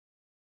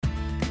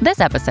This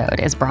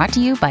episode is brought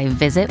to you by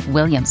Visit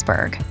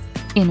Williamsburg.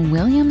 In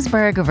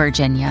Williamsburg,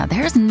 Virginia,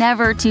 there's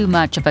never too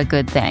much of a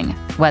good thing.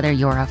 Whether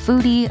you're a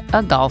foodie,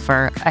 a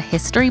golfer, a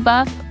history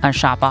buff, a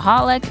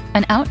shopaholic,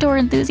 an outdoor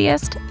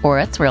enthusiast, or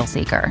a thrill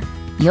seeker,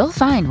 you'll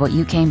find what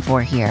you came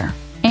for here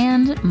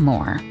and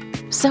more.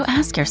 So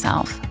ask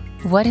yourself,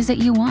 what is it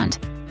you want?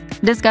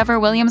 Discover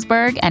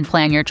Williamsburg and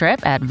plan your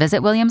trip at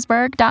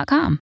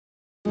visitwilliamsburg.com.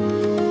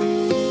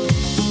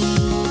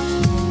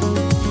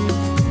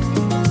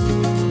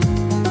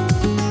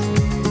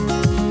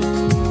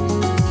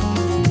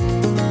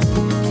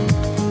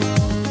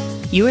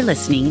 You are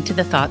listening to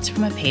the Thoughts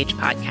from a Page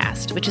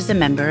podcast, which is a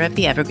member of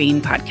the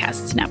Evergreen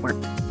Podcasts Network.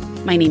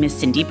 My name is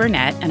Cindy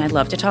Burnett, and I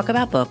love to talk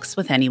about books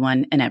with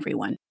anyone and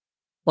everyone.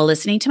 While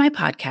listening to my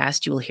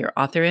podcast, you will hear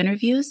author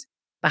interviews,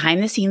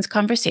 behind-the-scenes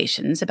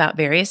conversations about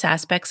various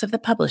aspects of the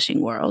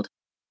publishing world,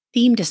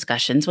 theme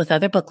discussions with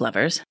other book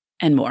lovers,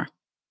 and more.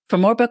 For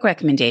more book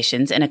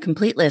recommendations and a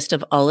complete list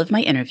of all of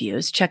my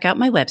interviews, check out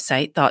my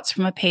website,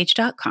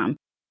 thoughtsfromapage.com,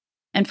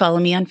 and follow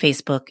me on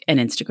Facebook and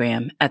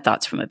Instagram at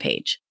Thoughts From a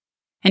Page.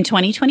 In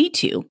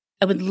 2022,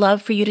 I would love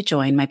for you to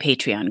join my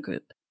Patreon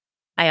group.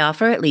 I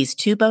offer at least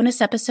 2 bonus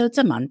episodes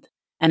a month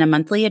and a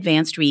monthly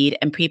advanced read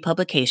and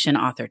pre-publication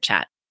author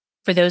chat.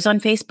 For those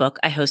on Facebook,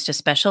 I host a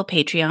special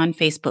Patreon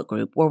Facebook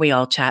group where we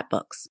all chat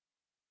books.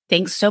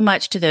 Thanks so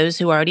much to those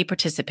who already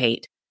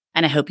participate,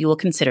 and I hope you will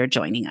consider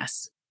joining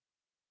us.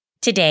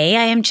 Today,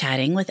 I am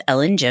chatting with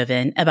Ellen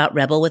Jovin about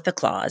Rebel with the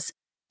Claws,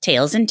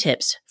 Tales and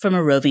Tips from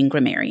a Roving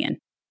Grammarian.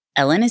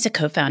 Ellen is a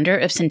co-founder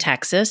of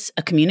Syntaxis,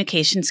 a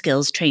communication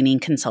skills training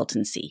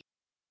consultancy.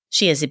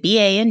 She has a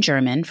BA in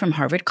German from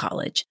Harvard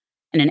College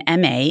and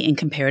an MA in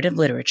comparative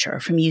literature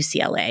from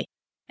UCLA,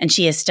 and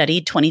she has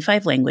studied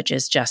 25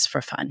 languages just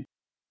for fun.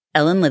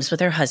 Ellen lives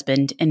with her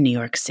husband in New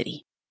York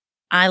City.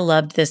 I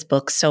loved this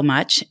book so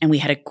much, and we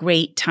had a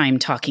great time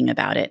talking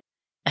about it.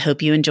 I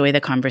hope you enjoy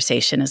the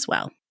conversation as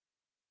well.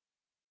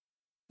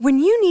 When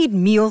you need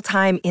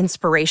mealtime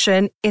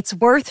inspiration, it's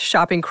worth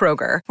shopping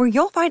Kroger, where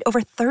you'll find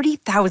over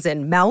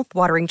 30,000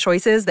 mouth-watering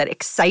choices that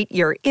excite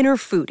your inner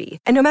foodie.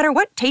 And no matter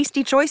what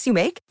tasty choice you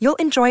make, you'll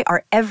enjoy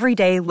our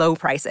everyday low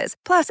prices,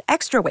 plus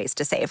extra ways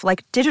to save,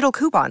 like digital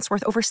coupons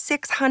worth over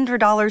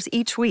 $600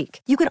 each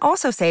week. You can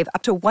also save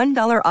up to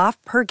 $1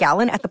 off per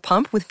gallon at the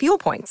pump with fuel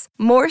points.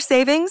 More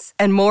savings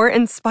and more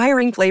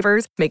inspiring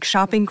flavors make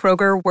shopping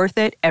Kroger worth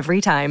it every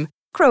time.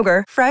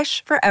 Kroger,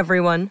 fresh for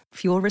everyone.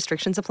 Fuel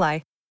restrictions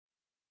apply.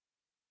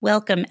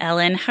 Welcome,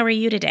 Ellen. How are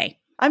you today?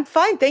 I'm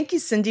fine. Thank you,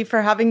 Cindy,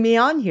 for having me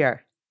on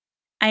here.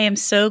 I am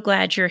so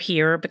glad you're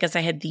here because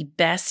I had the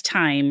best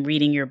time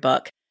reading your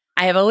book.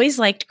 I have always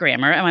liked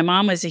grammar, and my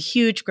mom was a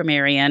huge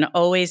grammarian,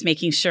 always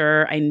making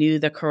sure I knew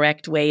the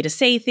correct way to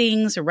say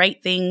things or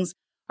write things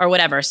or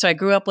whatever. So I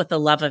grew up with a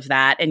love of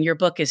that, and your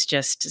book is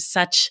just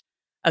such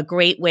a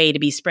great way to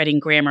be spreading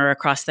grammar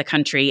across the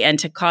country and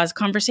to cause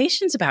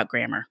conversations about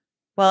grammar.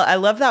 Well, I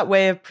love that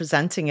way of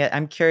presenting it.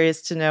 I'm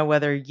curious to know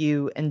whether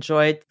you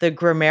enjoyed the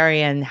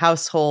grammarian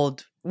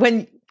household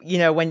when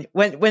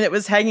it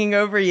was hanging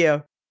over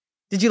you.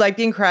 Did you like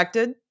being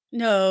corrected?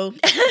 No.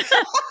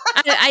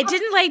 I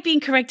didn't like being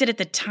corrected at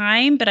the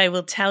time, but I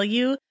will tell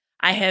you,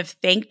 I have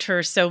thanked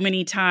her so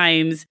many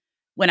times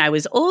when I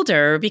was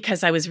older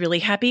because I was really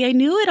happy I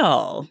knew it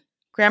all.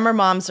 Grammar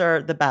moms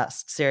are the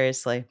best,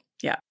 seriously.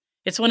 Yeah.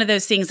 It's one of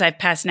those things I've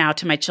passed now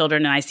to my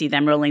children, and I see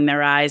them rolling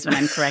their eyes when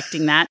I'm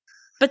correcting that.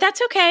 But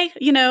that's okay.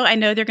 I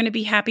know they're going to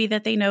be happy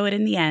that they know it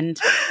in the end.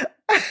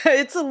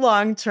 It's a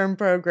long-term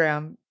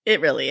program.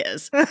 It really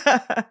is.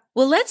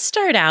 Well, let's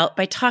start out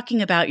by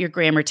talking about your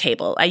grammar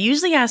table. I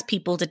usually ask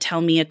people to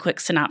tell me a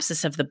quick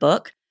synopsis of the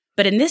book,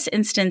 but in this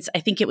instance, I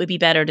think it would be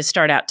better to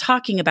start out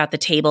talking about the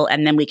table,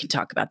 and then we can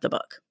talk about the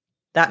book.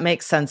 That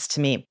makes sense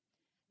to me.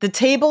 The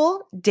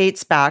table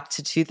dates back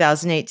to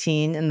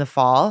 2018 in the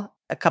fall.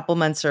 A couple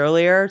months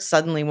earlier,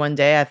 suddenly one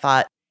day I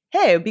thought,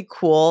 hey, it would be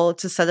cool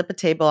to set up a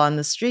table on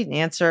the street and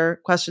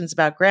answer questions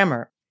about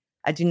grammar.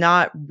 I do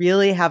not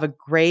really have a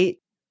great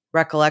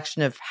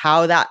recollection of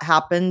how that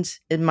happened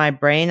in my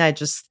brain.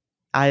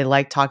 I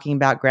like talking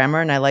about grammar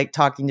and I like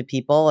talking to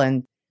people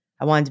and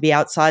I wanted to be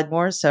outside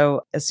more.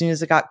 So as soon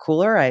as it got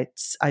cooler, I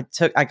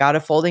got a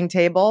folding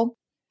table,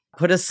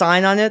 put a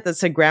sign on it that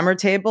said grammar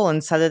table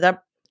and set it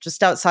up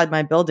just outside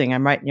my building.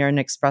 I'm right near an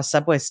express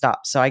subway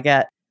stop. So I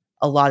get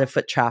a lot of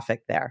foot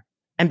traffic there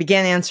and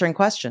began answering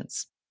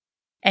questions.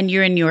 And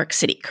you're in New York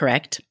City,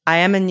 correct? I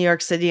am in New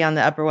York City on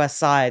the Upper West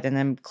Side, and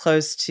I'm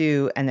close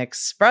to an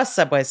express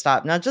subway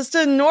stop, not just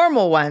a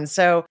normal one.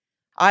 So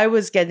I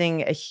was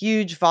getting a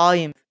huge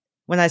volume.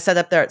 When I set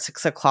up there at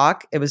 6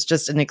 o'clock, it was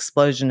just an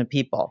explosion of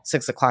people.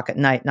 6 o'clock at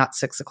night, not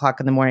 6 o'clock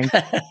in the morning.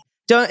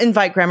 Don't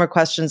invite grammar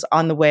questions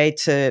on the way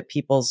to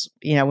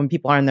when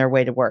people are on their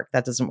way to work.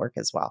 That doesn't work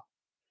as well.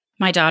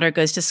 My daughter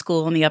goes to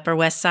school on the Upper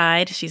West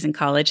Side. She's in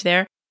college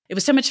there. It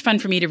was so much fun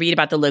for me to read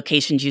about the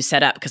locations you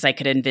set up because I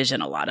could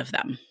envision a lot of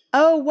them.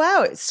 Oh,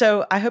 wow.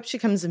 So I hope she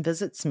comes and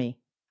visits me.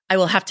 I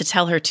will have to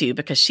tell her to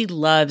because she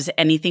loves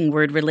anything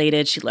word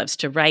related. She loves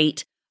to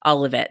write,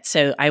 all of it.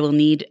 So I will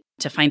need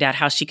to find out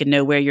how she could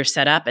know where you're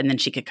set up, and then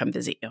she could come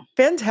visit you.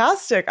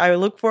 Fantastic. I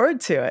look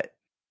forward to it.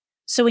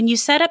 So when you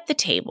set up the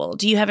table,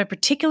 do you have a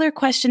particular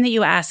question that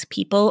you ask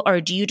people,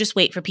 or do you just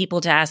wait for people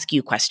to ask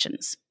you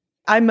questions?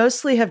 I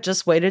mostly have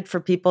just waited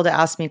for people to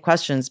ask me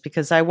questions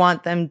because I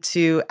want them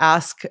to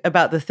ask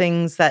about the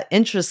things that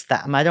interest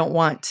them. I don't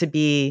want to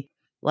be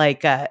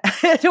like, I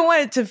don't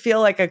want it to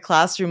feel like a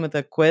classroom with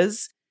a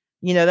quiz,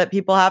 that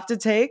people have to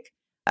take.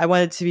 I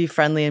want it to be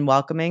friendly and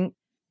welcoming.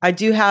 I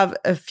do have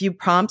a few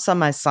prompts on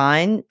my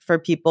sign for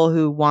people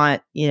who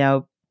want,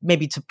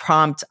 maybe to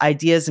prompt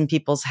ideas in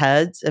people's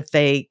heads if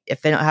they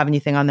don't have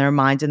anything on their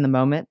mind in the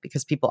moment,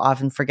 because people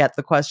often forget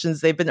the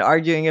questions they've been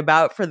arguing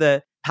about for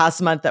the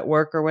past month at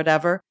work or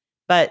whatever.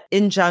 But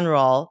in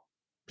general,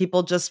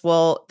 people just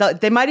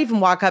they might even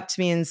walk up to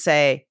me and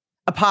say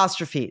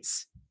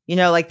apostrophes,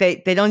 like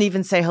they don't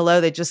even say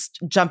hello. They just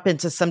jump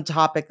into some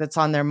topic that's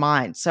on their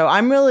mind. So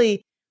I'm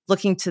really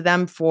looking to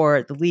them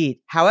for the lead.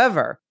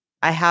 However,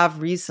 I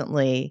have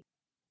recently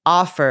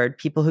offered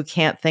people who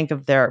can't think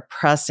of their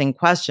pressing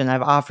question,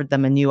 I've offered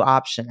them a new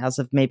option. As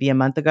of maybe a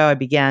month ago, I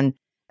began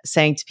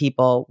saying to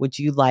people, would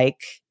you like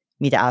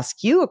me to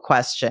ask you a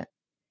question?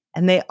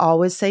 And they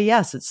always say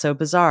yes. It's so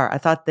bizarre. I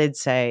thought they'd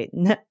say,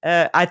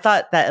 I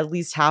thought that at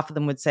least half of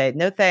them would say,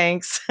 no,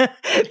 thanks,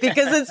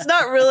 because it's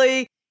not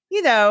really,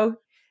 you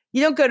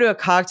don't go to a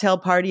cocktail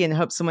party and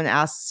hope someone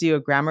asks you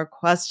a grammar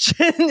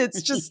question.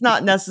 It's just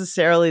not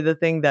necessarily the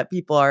thing that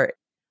people are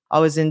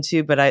always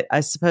into. But I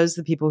suppose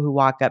the people who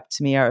walk up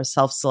to me are a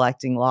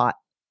self-selecting lot.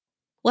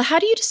 Well, how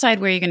do you decide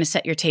where you're going to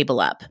set your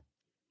table up?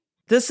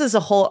 This is a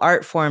whole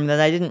art form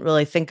that I didn't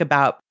really think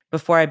about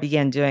before I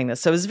began doing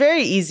this. So it was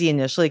very easy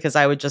initially because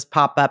I would just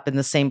pop up in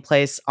the same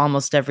place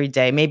almost every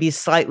day, maybe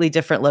slightly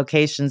different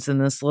locations in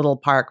this little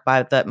park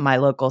by my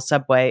local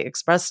subway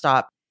express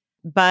stop.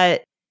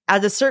 But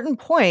at a certain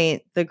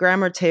point, the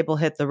grammar table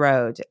hit the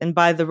road. And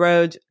by the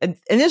road,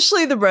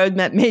 initially the road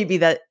meant maybe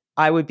that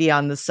I would be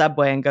on the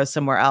subway and go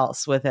somewhere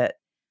else with it.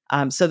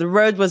 So the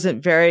road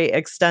wasn't very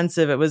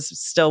extensive. It was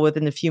still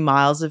within a few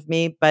miles of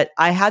me, but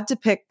I had to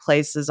pick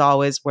places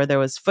always where there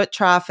was foot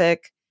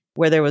traffic,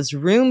 where there was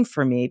room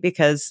for me,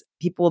 because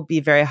people will be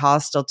very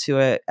hostile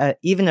to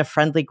even a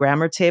friendly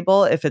grammar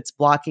table if it's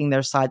blocking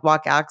their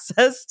sidewalk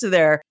access to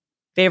their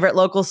favorite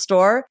local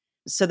store.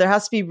 So there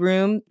has to be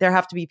room. There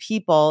have to be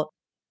people.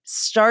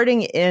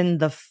 Starting in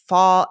the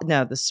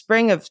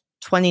spring of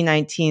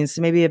 2019, so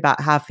maybe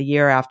about half a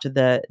year after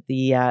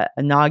the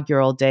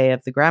inaugural day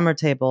of the grammar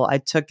table, I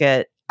took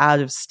it out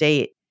of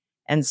state.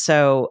 And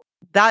so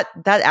that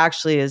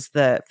actually is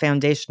the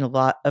foundation of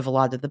a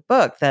lot of the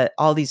book, that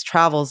all these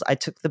travels, I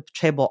took the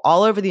table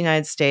all over the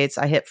United States.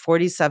 I hit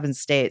 47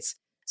 states.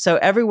 So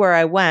everywhere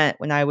I went,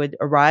 when I would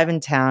arrive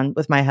in town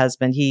with my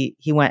husband, he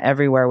went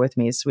everywhere with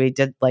me. So we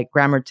did like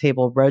grammar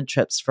table road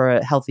trips for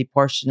a healthy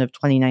portion of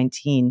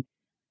 2019.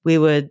 We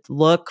would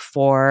look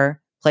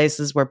for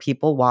places where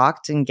people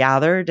walked and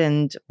gathered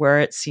and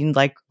where it seemed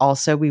like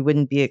also we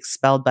wouldn't be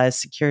expelled by a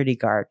security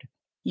guard.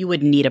 You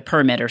wouldn't need a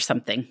permit or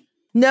something.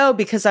 No,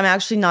 because I'm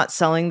actually not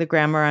selling the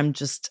grammar. I'm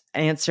just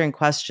answering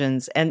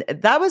questions. And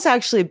that was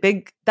actually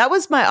that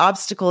was my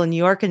obstacle in New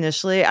York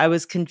initially. I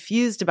was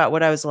confused about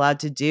what I was allowed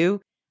to do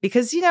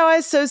because, I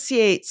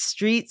associate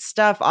street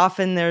stuff.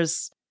 Often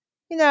there's,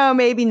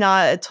 maybe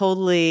not a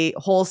totally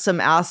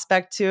wholesome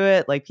aspect to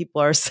it. Like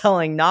people are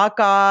selling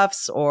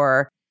knockoffs,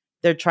 or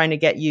they're trying to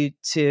get you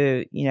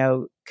to,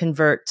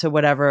 convert to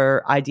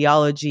whatever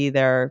ideology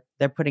they're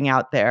putting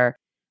out there.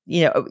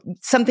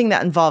 Something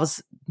that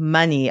involves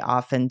money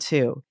often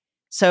too.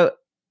 So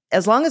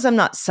as long as I'm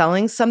not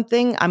selling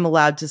something, I'm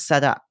allowed to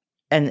set up.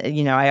 And,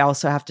 I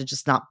also have to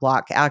just not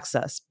block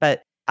access.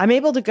 But I'm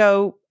able to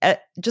go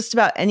at just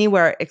about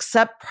anywhere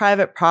except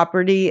private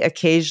property.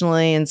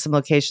 Occasionally in some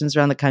locations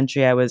around the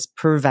country, I was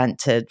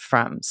prevented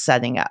from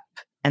setting up,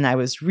 and I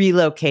was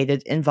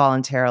relocated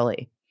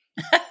involuntarily.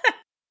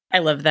 I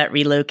love that,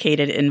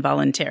 relocated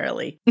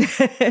involuntarily.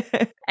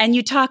 And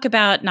you talk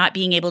about not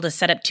being able to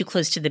set up too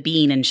close to the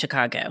Bean in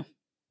Chicago.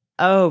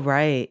 Oh,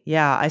 right.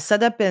 Yeah. I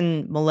set up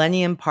in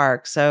Millennium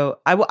Park. So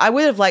I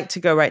would have liked to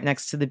go right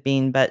next to the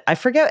Bean, but I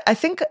forget. I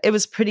think it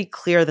was pretty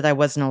clear that I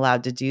wasn't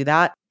allowed to do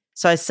that.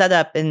 So I set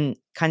up in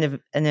kind of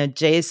an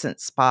adjacent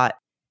spot.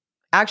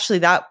 Actually,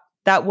 that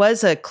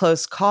was a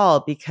close call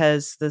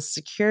because the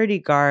security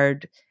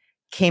guard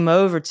came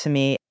over to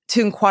me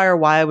to inquire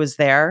why I was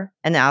there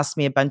and asked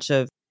me a bunch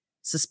of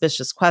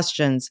suspicious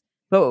questions.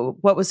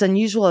 But what was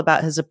unusual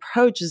about his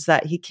approach is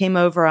that he came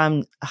over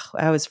on,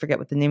 I always forget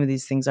what the name of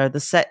these things are, the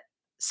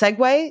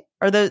Segway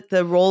or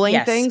the rolling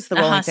things, the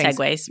rolling things.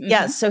 Segways. Mm-hmm.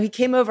 Yeah. So he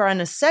came over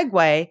on a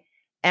Segway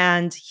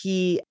and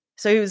he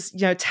was,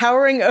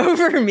 towering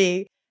over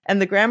me and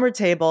the grammar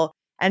table.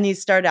 And he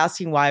started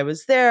asking why I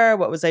was there.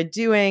 What was I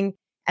doing?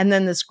 And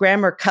then this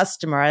grammar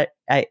customer,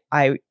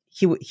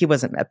 he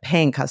wasn't a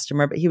paying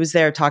customer, but he was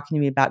there talking to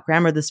me about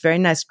grammar. This very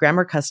nice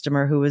grammar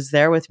customer who was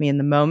there with me in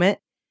the moment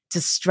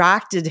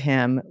distracted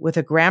him with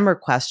a grammar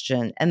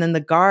question. And then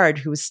the guard,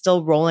 who was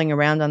still rolling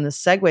around on the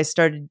Segway,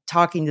 started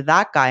talking to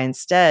that guy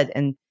instead.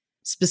 And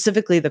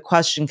specifically the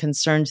question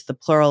concerned the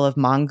plural of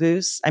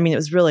mongoose. I mean, it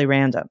was really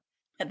random.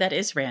 That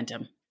is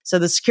random. So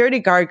the security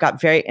guard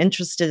got very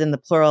interested in the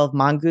plural of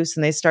mongoose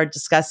and they started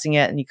discussing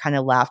it and he kind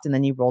of laughed and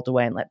then he rolled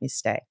away and let me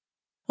stay.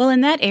 Well,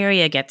 and that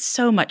area gets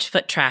so much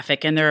foot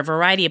traffic and there are a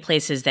variety of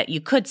places that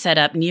you could set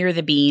up near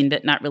the bean,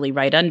 but not really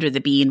right under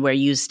the bean where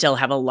you still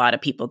have a lot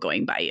of people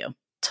going by you.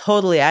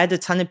 Totally. I had a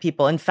ton of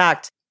people. In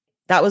fact,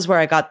 that was where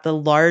I got the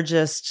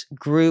largest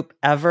group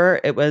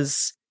ever. It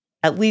was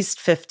at least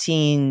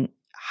 15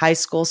 high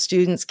school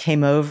students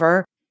came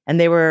over. And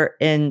they were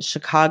in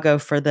Chicago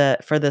for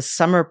the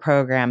summer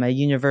program, a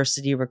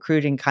university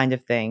recruiting kind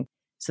of thing.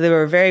 So they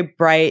were very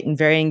bright and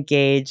very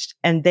engaged.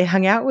 And they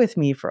hung out with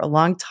me for a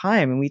long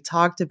time. And we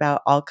talked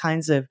about all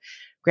kinds of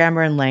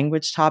grammar and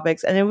language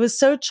topics. And it was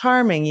so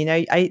charming. You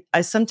know,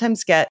 I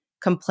sometimes get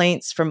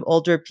complaints from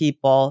older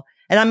people.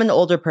 And I'm an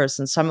older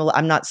person. So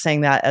I'm not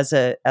saying that as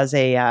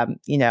a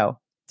you know,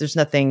 there's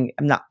nothing,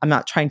 I'm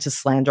not trying to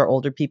slander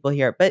older people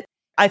here. But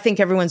I think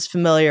everyone's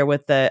familiar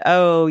with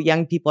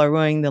young people are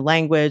ruining the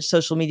language,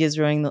 social media is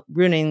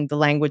ruining the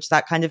language,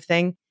 that kind of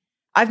thing.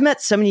 I've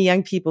met so many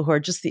young people who are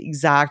just the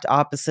exact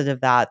opposite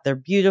of that. They're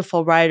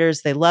beautiful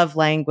writers. They love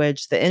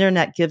language. The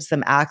internet gives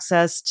them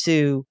access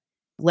to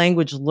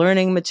language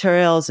learning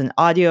materials and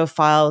audio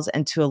files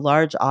and to a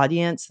large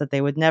audience that they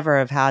would never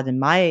have had in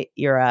my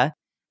era.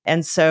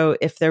 And so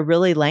if they're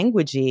really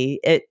languagey,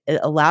 it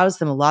allows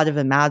them a lot of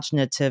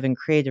imaginative and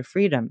creative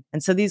freedom.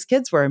 And so these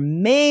kids were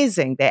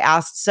amazing. They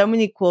asked so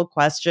many cool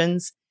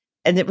questions.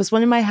 And it was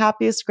one of my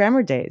happiest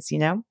grammar days, you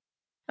know?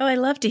 Oh, I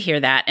love to hear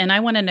that. And I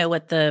want to know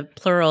what the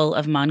plural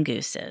of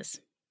mongoose is.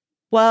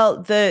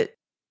 Well,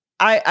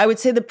 I would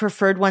say the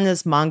preferred one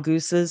is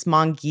mongooses.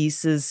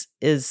 Mongoose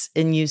is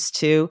in use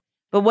too.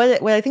 But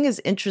what I think is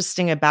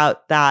interesting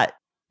about that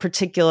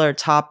particular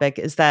topic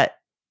is that,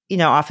 you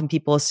know, often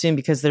people assume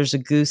because there's a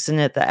goose in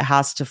it that it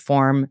has to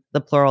form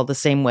the plural the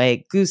same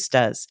way goose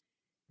does.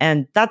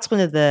 And that's one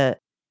of the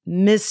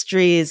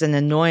mysteries and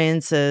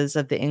annoyances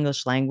of the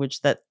English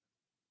language, that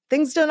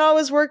things don't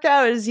always work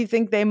out as you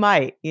think they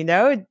might. You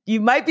know, you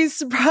might be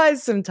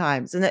surprised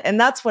sometimes. And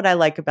that's what I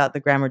like about the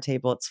grammar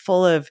table. It's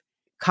full of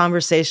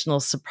conversational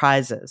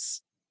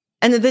surprises.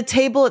 And the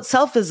table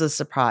itself is a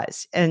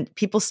surprise. And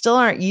people still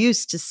aren't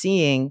used to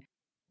seeing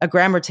a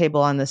grammar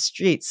table on the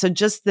street. So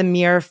just the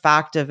mere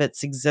fact of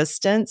its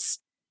existence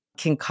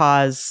can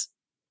cause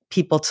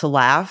people to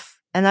laugh.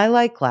 And I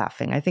like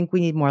laughing. I think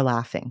we need more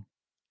laughing.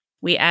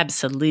 We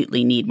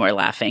absolutely need more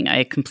laughing.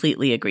 I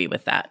completely agree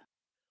with that.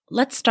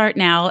 Let's start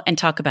now and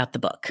talk about the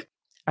book.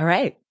 All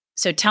right.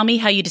 So tell me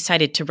how you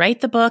decided to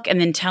write the book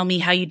and then tell me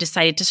how you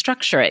decided to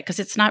structure it, because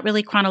it's not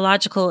really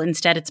chronological.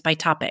 Instead, it's by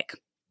topic.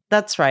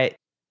 That's right.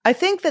 I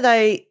think that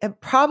I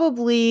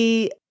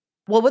probably...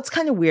 Well, what's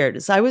kind of weird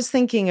is I was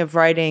thinking of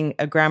writing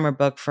a grammar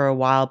book for a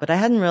while, but I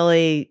hadn't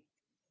really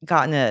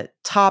gotten a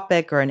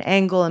topic or an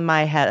angle in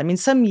my head. I mean,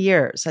 some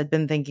years I'd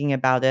been thinking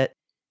about it.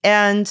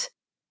 And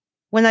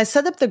when I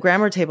set up the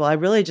grammar table, I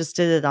really just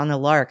did it on a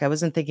lark. I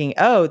wasn't thinking,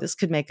 oh, this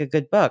could make a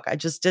good book. I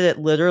just did it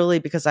literally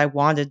because I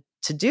wanted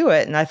to do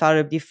it and I thought it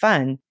would be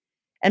fun.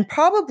 And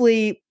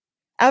probably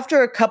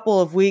after a couple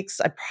of weeks,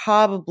 I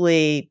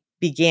probably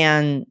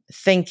began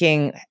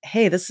thinking,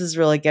 hey, this is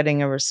really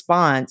getting a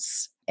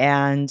response.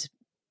 And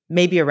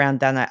maybe around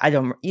then, I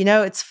don't, you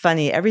know, it's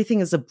funny. Everything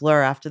is a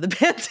blur after the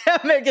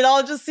pandemic. It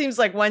all just seems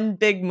like one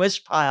big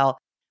mush pile.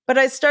 But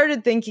I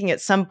started thinking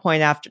at some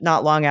point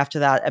not long after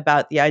that,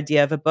 about the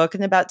idea of a book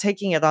and about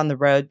taking it on the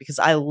road because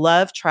I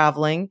love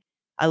traveling.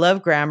 I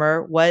love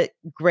grammar. What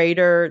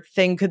greater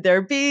thing could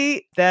there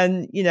be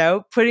than, you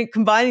know,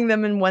 combining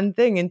them in one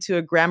thing into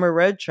a grammar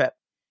road trip?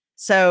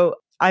 So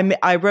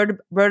I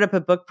wrote up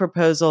a book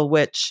proposal,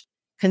 which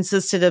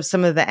consisted of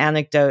some of the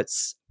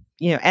anecdotes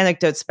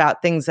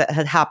about things that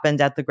had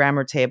happened at the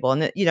grammar table.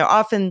 And, you know,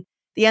 often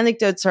the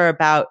anecdotes are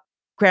about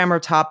grammar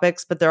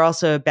topics, but they're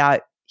also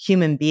about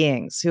human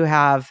beings who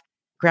have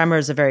grammar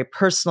is a very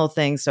personal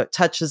thing. So it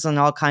touches on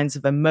all kinds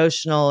of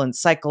emotional and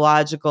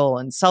psychological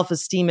and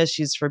self-esteem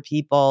issues for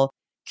people,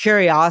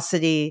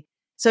 curiosity.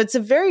 So it's a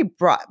very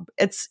broad,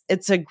 it's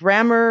a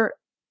grammar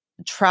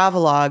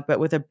travelogue, but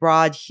with a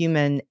broad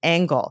human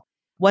angle.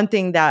 One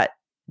thing that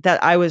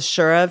I was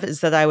sure of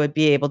is that I would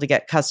be able to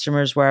get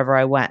customers wherever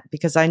I went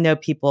because I know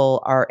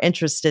people are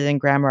interested in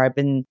grammar. I've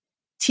been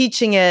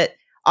teaching it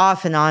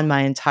off and on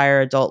my entire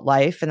adult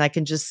life, and I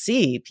can just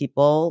see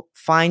people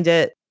find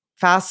it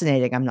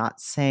fascinating. I'm not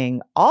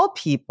saying all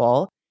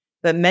people,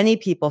 but many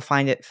people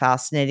find it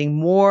fascinating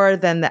more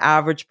than the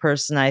average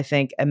person, I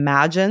think,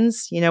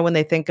 imagines, you know, when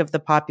they think of the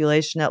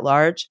population at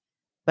large.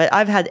 But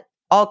I've had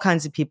all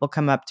kinds of people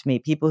come up to me,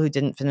 people who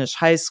didn't finish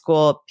high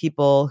school,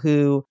 people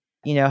who,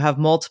 you know, have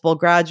multiple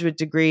graduate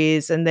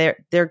degrees, and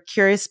they're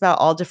curious about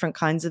all different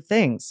kinds of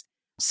things.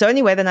 So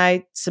anyway, then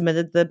I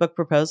submitted the book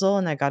proposal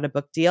and I got a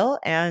book deal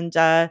and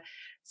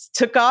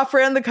took off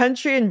around the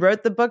country and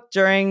wrote the book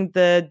during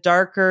the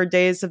darker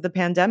days of the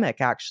pandemic,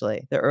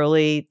 actually. The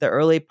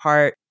early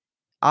part,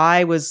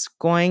 I was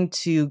going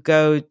to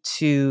go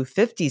to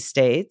 50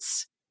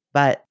 states,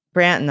 but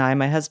Brant and I,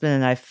 my husband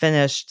and I,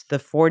 finished the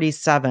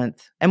 47th.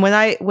 And when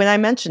I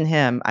mention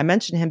him, I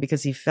mention him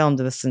because he filmed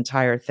this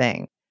entire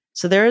thing.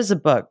 So there is a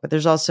book, but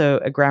there's also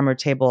a Grammar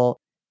Table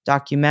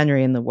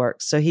documentary in the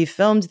works. So he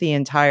filmed the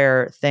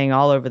entire thing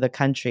all over the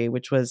country,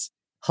 which was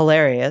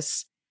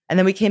hilarious. And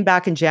then we came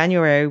back in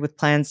January with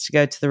plans to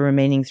go to the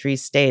remaining 3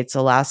 states,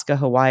 Alaska,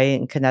 Hawaii,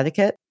 and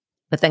Connecticut.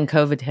 But then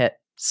COVID hit.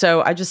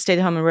 So I just stayed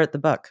home and wrote the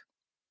book.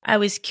 I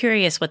was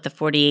curious what the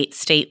 48th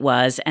state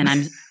was,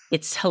 and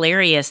it's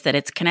hilarious that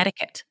it's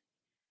Connecticut.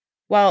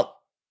 Well,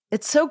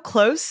 it's so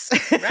close.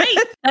 Right.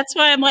 That's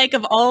why I'm like,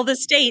 of all the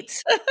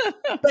states.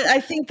 But I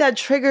think that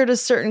triggered a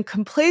certain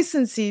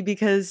complacency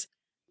because,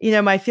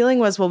 my feeling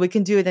was, well, we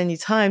can do it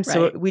anytime.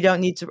 So Right. we don't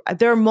need to.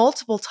 There are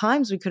multiple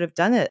times we could have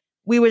done it.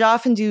 We would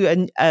often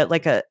do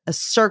a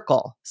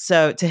circle.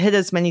 So to hit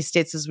as many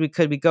states as we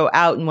could, we go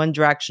out in one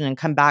direction and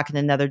come back in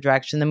another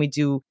direction. Then we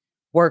do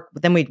work.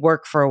 Then we'd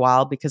work for a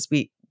while because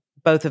we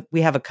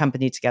have a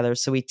company together.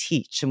 So we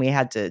teach and we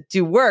had to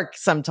do work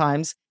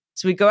sometimes.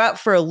 So we go out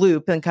for a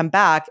loop and come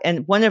back.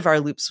 And one of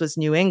our loops was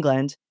New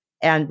England.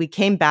 And we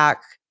came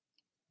back.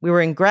 We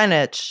were in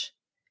Greenwich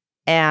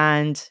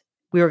and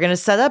we were going to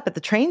set up at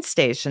the train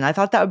station. I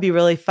thought that would be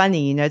really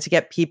funny, to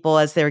get people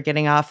as they were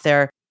getting off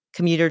their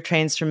commuter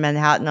trains from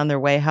Manhattan on their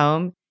way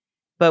home.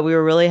 But we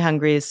were really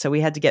hungry, so we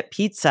had to get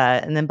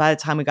pizza. And then by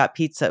the time we got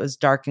pizza, it was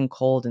dark and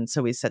cold. And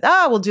so we said,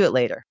 we'll do it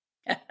later.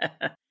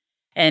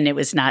 And it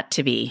was not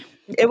to be.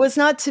 It was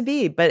not to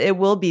be, but it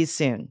will be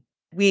soon.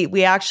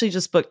 We actually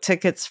just booked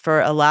tickets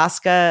for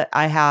Alaska.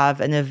 I have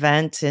an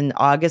event in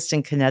August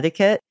in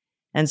Connecticut.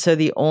 And so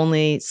the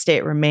only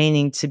state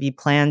remaining to be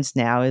planned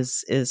now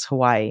is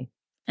Hawaii.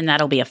 And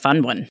that'll be a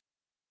fun one.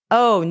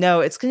 Oh,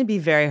 no, it's going to be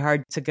very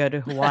hard to go to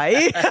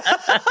Hawaii.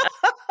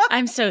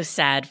 I'm so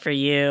sad for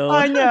you.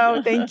 I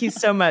know. Thank you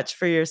so much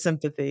for your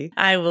sympathy.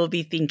 I will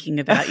be thinking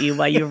about you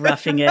while you're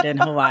roughing it in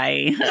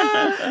Hawaii.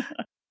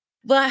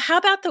 Well, how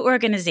about the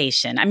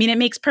organization? I mean, it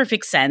makes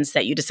perfect sense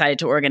that you decided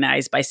to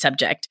organize by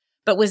subject,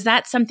 but was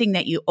that something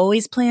that you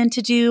always planned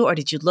to do, or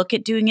did you look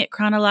at doing it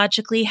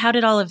chronologically? How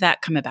did all of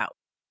that come about?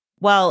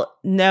 Well,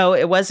 no,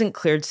 it wasn't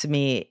clear to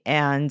me.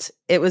 And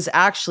it was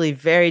actually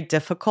very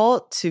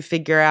difficult to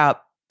figure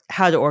out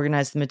how to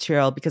organize the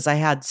material because I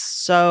had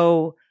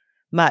so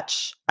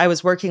much. I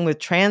was working with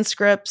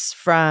transcripts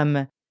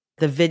from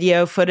the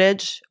video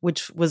footage,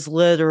 which was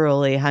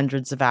literally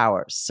hundreds of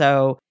hours.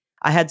 So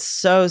I had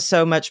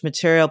so much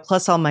material,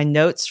 plus all my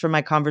notes from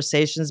my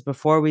conversations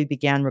before we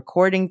began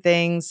recording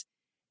things.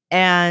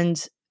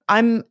 And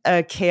I'm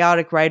a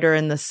chaotic writer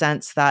in the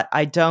sense that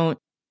I don't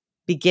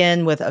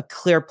begin with a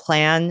clear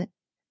plan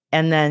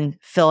and then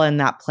fill in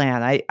that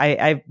plan.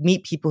 I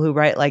meet people who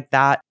write like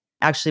that.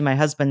 Actually, my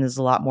husband is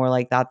a lot more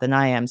like that than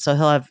I am. So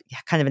he'll have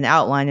kind of an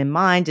outline in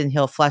mind and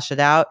he'll flesh it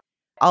out.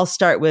 I'll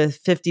start with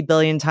 50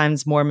 billion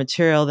times more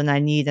material than I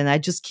need. And I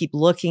just keep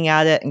looking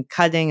at it and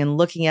cutting and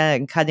looking at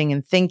it and cutting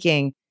and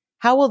thinking,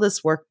 how will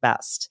this work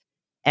best?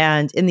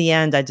 And in the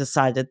end, I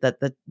decided that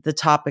the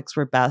topics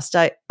were best.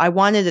 I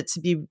wanted it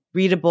to be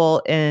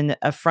readable in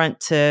a front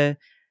to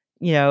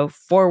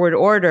forward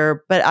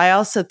order. But I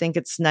also think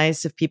it's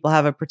nice if people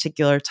have a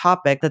particular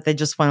topic that they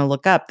just want to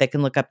look up. They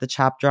can look up the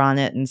chapter on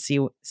it and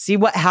see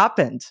what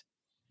happened.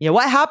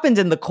 What happened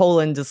in the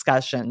colon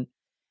discussion.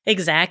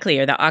 Exactly.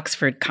 Or the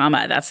Oxford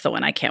comma. That's the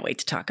one I can't wait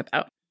to talk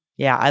about.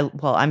 Yeah.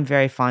 I'm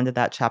very fond of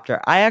that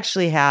chapter. I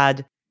actually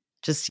had,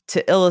 just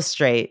to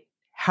illustrate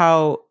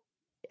how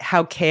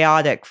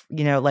chaotic,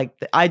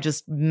 I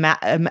just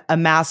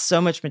amassed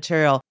so much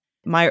material.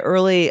 My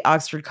early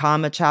Oxford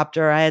comma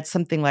chapter, I had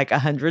something like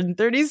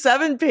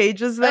 137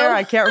 pages there.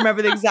 I can't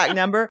remember the exact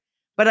number,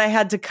 but I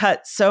had to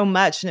cut so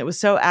much. And it was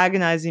so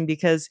agonizing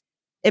because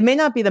it may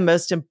not be the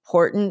most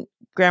important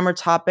grammar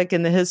topic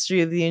in the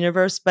history of the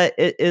universe, but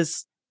it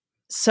is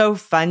so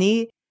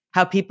funny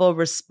how people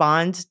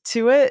respond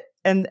to it.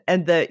 And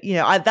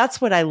that's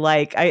what I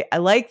like. I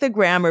like the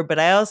grammar, but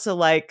I also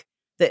like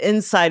the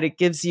insight it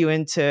gives you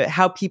into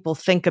how people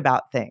think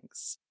about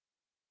things.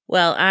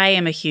 Well, I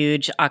am a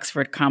huge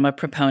Oxford comma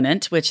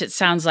proponent, which it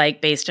sounds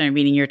like, based on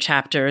reading your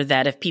chapter,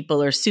 that if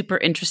people are super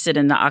interested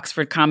in the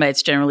Oxford comma,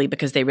 it's generally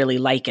because they really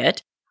like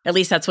it. At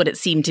least that's what it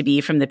seemed to be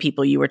from the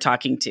people you were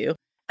talking to.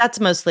 That's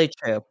mostly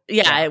true.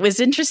 Yeah, it was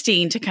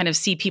interesting to kind of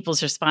see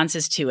people's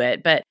responses to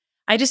it. But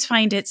I just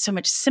find it so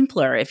much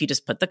simpler if you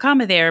just put the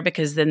comma there,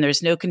 because then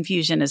there's no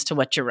confusion as to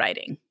what you're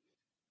writing.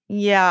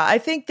 Yeah, I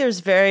think there's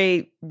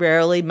very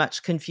rarely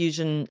much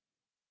confusion.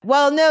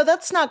 Well, no,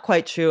 that's not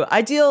quite true.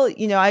 I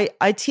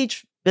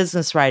teach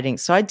business writing,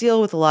 so I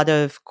deal with a lot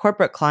of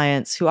corporate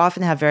clients who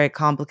often have very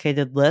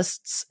complicated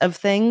lists of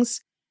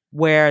things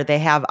where they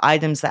have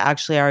items that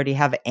actually already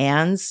have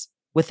ands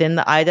within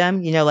the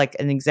item. Like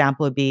an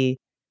example would be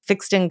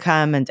fixed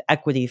income and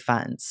equity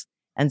funds.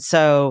 And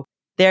so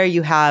there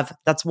you have,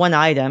 that's one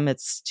item.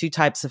 It's 2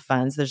 types of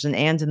funds. There's an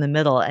and in the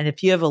middle. And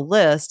if you have a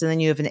list and then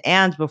you have an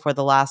and before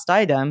the last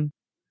item,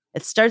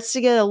 it starts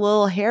to get a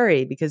little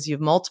hairy because you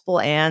have multiple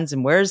ands,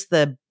 and where's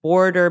the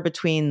border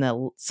between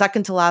the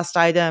second to last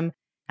item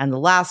and the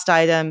last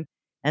item?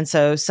 And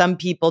so some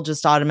people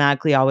just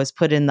automatically always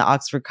put in the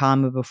Oxford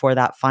comma before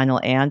that final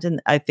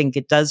and I think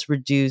it does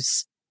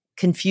reduce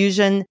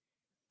confusion.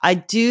 I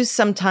do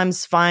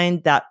sometimes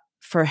find that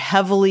for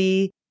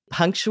heavily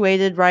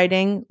punctuated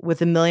writing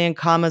with a million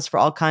commas for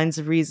all kinds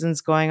of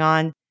reasons going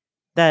on,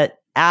 that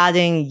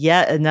adding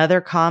yet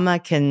another comma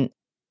can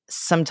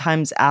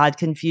sometimes add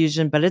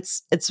confusion, but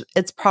it's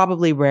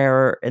probably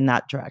rarer in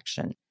that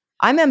direction.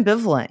 I'm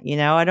ambivalent,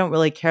 I don't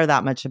really care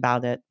that much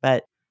about it,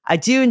 but I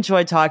do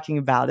enjoy talking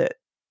about it.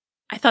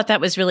 I thought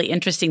that was really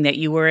interesting that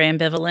you were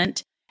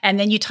ambivalent. And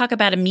then you talk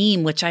about a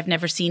meme, which I've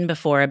never seen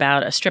before,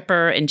 about a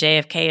stripper and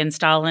JFK and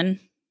Stalin.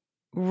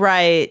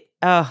 Right.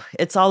 Oh,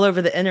 it's all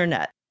over the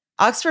internet.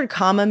 Oxford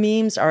comma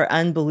memes are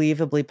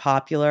unbelievably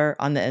popular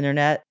on the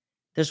internet.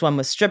 There's one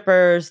with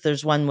strippers.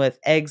 There's one with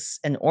eggs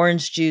and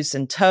orange juice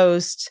and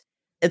toast.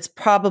 It's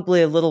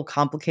probably a little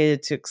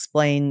complicated to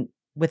explain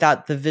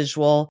without the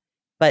visual,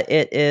 but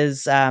it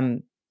is,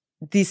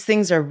 these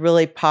things are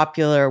really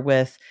popular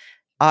with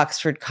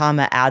Oxford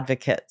comma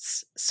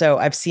advocates. So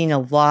I've seen a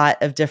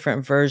lot of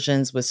different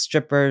versions with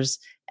strippers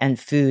and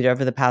food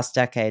over the past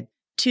decade.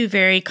 Two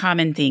very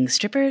common things,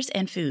 strippers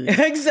and food.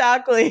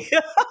 Exactly.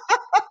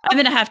 I'm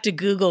going to have to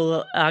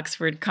Google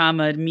Oxford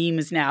comma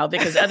memes now,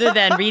 because other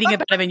than reading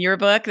about them in your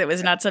book, that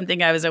was not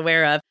something I was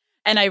aware of.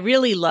 And I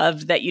really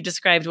loved that you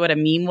described what a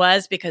meme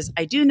was, because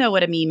I do know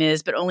what a meme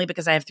is, but only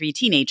because I have 3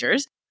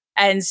 teenagers.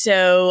 And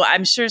so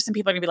I'm sure some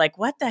people are going to be like,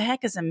 what the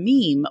heck is a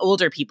meme?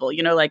 Older people,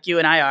 like you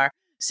and I are.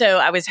 So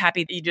I was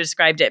happy that you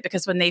described it,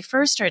 because when they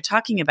first started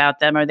talking about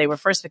them, or they were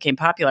first became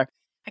popular,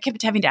 I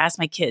kept having to ask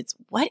my kids,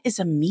 what is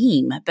a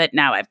meme? But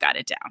now I've got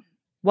it down.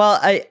 Well,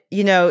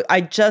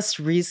 I just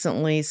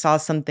recently saw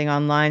something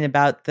online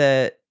about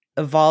the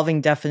evolving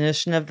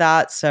definition of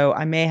that. So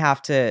I may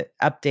have to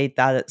update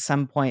that at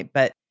some point,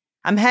 but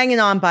I'm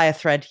hanging on by a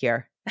thread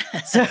here.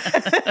 So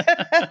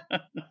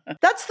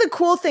that's the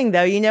cool thing,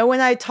 though. When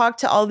I talk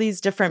to all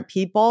these different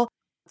people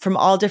from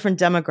all different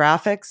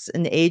demographics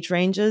and age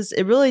ranges,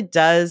 it really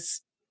does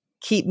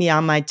keep me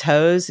on my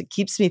toes. It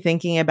keeps me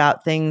thinking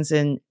about things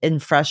in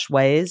fresh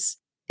ways.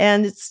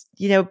 And it's,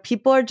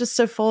 people are just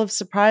so full of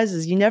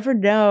surprises. You never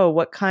know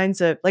what kinds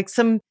of, like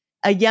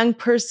a young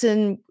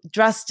person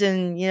dressed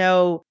in,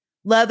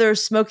 leather,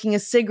 smoking a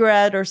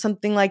cigarette or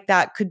something like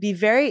that could be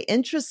very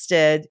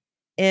interested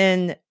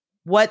in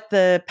what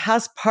the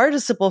past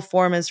participle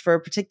form is for a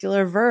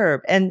particular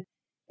verb. And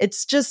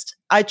it's just,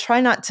 I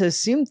try not to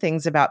assume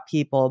things about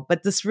people,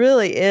 but this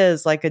really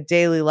is like a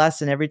daily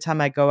lesson every time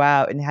I go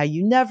out, and how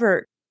you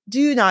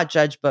do not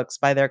judge books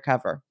by their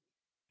cover.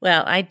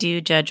 Well, I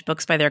do judge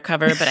books by their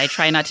cover, but I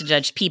try not to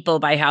judge people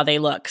by how they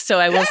look. So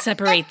I will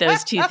separate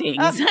those two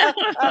things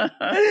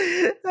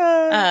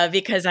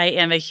because I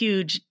am a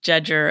huge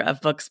judger of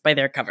books by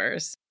their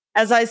covers.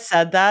 As I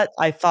said that,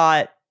 I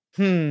thought,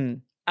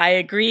 I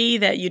agree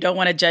that you don't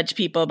want to judge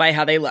people by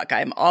how they look.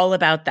 I'm all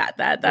about that.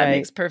 That right.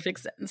 Makes perfect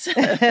sense.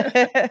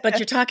 But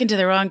you're talking to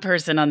the wrong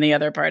person on the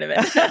other part of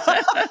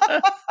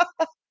it.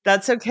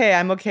 That's okay.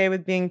 I'm okay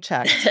with being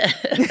checked.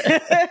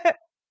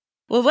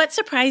 Well, what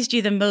surprised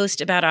you the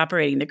most about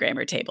operating the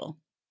grammar table?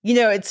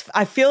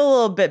 I feel a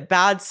little bit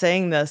bad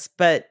saying this,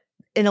 but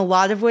in a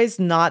lot of ways,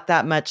 not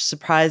that much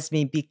surprised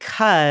me,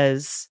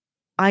 because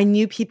I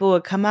knew people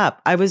would come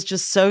up. I was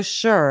just so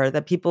sure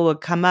that people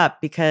would come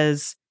up,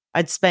 because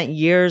I'd spent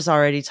years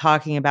already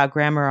talking about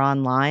grammar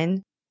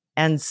online.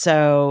 And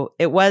so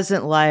it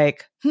wasn't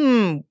like,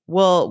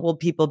 will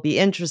people be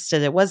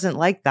interested? It wasn't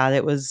like that.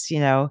 It was,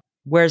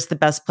 where's the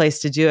best place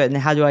to do it? And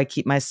how do I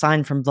keep my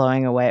sign from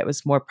blowing away? It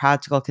was more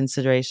practical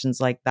considerations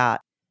like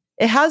that.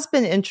 It has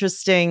been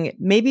interesting,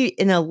 maybe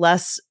in a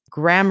less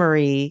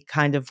grammar-y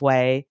kind of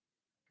way.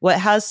 What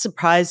has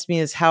surprised me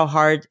is how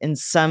hard in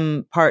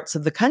some parts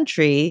of the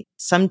country,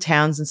 some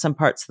towns in some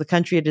parts of the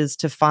country, it is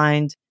to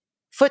find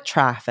foot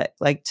traffic,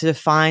 like to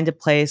find a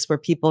place where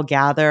people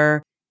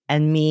gather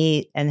and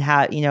meet and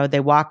have, they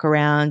walk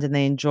around and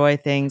they enjoy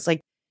things.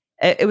 Like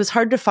it was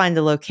hard to find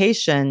a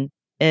location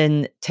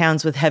in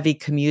towns with heavy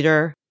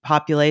commuter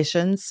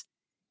populations.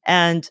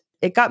 And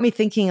it got me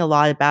thinking a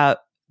lot about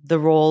the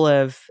role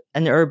of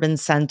an urban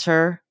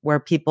center where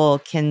people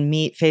can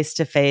meet face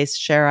to face,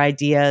 share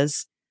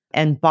ideas,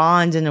 and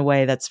bond in a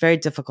way that's very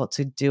difficult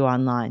to do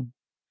online.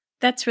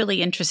 That's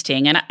really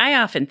interesting. And I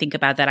often think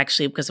about that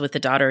actually, because with a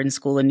daughter in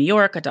school in New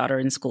York, a daughter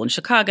in school in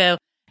Chicago,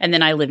 and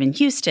then I live in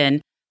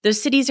Houston,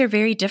 those cities are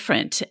very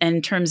different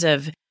in terms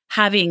of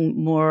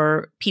having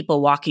more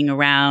people walking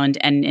around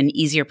and an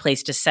easier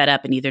place to set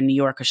up in either New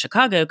York or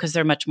Chicago, because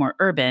they're much more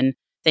urban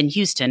than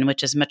Houston,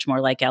 which is much more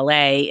like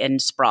LA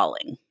and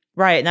sprawling.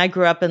 Right. And I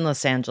grew up in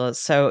Los Angeles.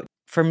 So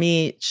for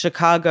me,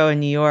 Chicago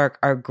and New York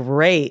are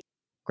great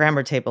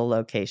grammar table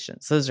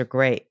locations. Those are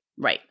great.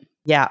 Right.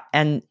 Yeah.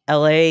 And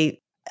LA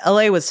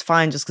was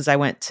fine just because I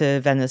went to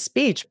Venice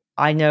Beach.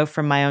 I know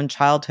from my own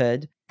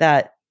childhood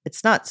that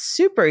it's not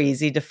super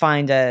easy to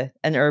find an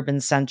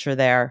urban center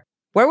there.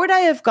 Where would I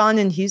have gone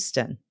in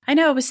Houston? I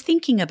know. I was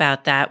thinking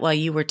about that while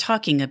you were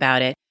talking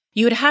about it.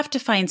 You would have to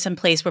find some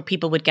place where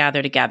people would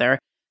gather together.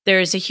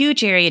 There's a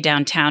huge area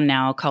downtown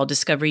now called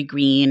Discovery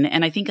Green.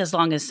 And I think as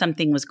long as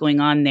something was going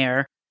on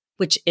there,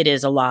 which it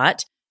is a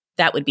lot,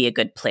 that would be a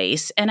good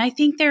place. And I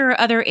think there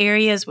are other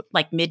areas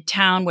like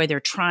Midtown where they're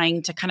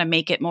trying to kind of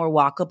make it more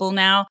walkable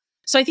now.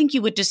 So I think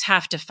you would just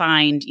have to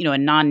find, a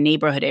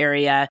non-neighborhood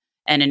area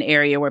and an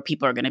area where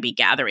people are going to be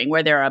gathering,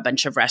 where there are a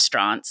bunch of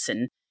restaurants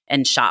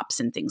and shops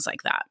and things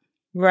like that.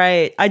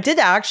 Right. I did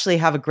actually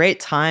have a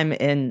great time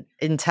in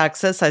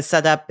Texas. I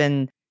set up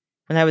when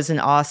I was in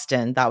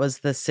Austin. That was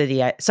the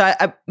city. I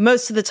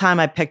most of the time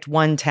I picked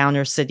one town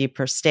or city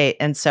per state.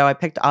 And so I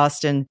picked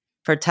Austin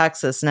for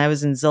Texas, and I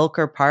was in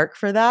Zilker Park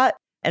for that.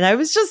 And I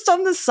was just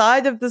on the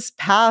side of this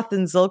path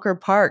in Zilker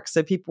Park.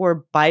 So people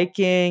were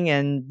biking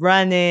and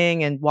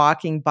running and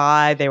walking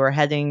by. They were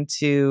heading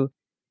to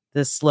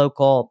this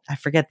local, I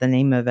forget the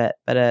name of it,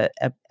 but a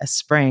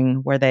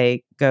spring where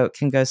they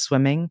can go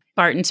swimming.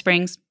 Barton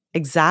Springs.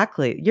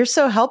 Exactly. You're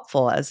so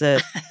helpful as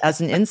an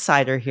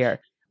insider here.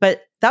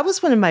 But that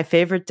was one of my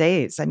favorite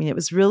days. I mean, it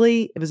was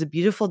a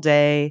beautiful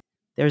day.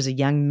 There was a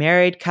young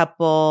married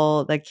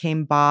couple that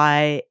came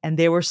by and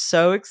they were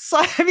so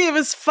excited. I mean, it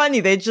was funny.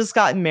 They'd just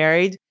gotten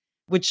married,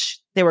 which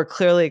they were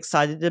clearly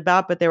excited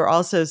about, but they were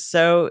also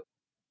so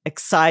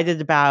excited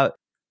about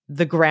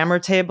the grammar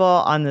table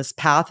on this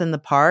path in the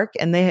park.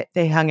 And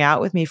they hung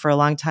out with me for a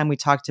long time. We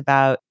talked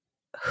about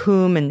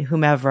whom and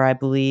whomever, I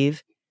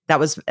believe. That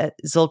was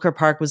Zilker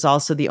Park was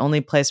also the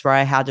only place where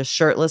I had a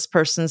shirtless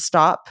person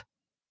stop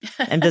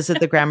and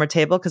visit the grammar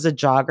table, because a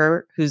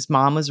jogger whose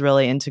mom was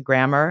really into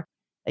grammar,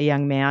 a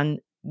young man,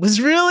 was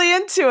really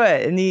into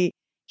it. And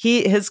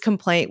his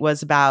complaint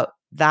was about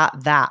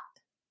that,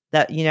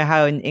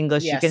 how in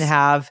English you can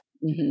have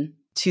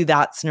two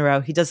that's in a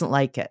row. He doesn't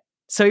like it.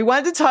 So he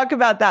wanted to talk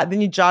about that.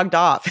 Then he jogged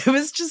off. It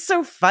was just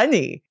so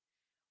funny.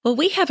 Well,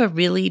 we have a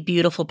really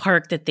beautiful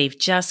park that they've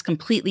just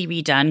completely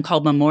redone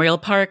called Memorial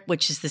Park,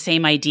 which is the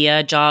same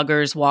idea,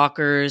 joggers,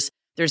 walkers.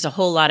 There's a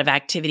whole lot of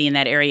activity in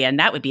that area, and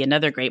that would be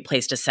another great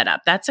place to set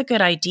up. That's a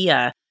good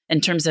idea in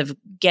terms of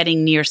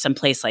getting near some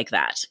place like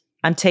that.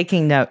 I'm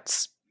taking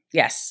notes.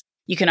 Yes.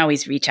 You can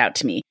always reach out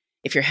to me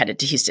if you're headed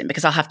to Houston,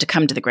 because I'll have to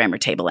come to the grammar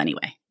table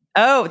anyway.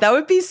 Oh, that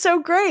would be so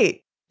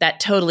great. That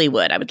totally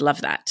would. I would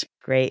love that.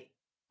 Great.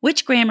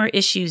 Which grammar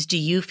issues do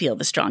you feel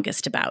the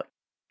strongest about?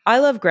 I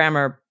love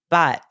grammar,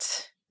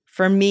 but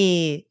for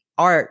me,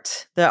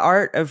 the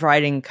art of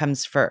writing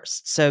comes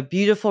first. So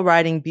beautiful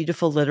writing,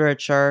 beautiful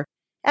literature,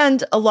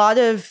 and a lot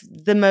of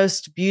the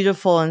most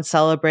beautiful and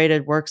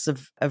celebrated works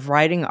of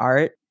writing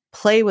art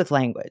play with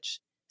language.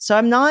 So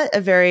I'm not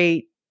a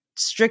very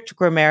strict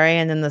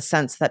grammarian in the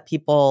sense that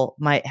people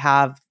might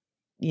have,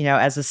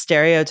 as a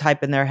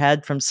stereotype in their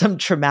head from some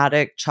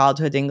traumatic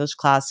childhood English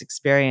class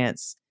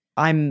experience.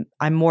 I'm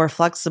more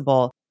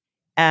flexible.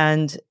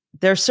 And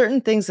there are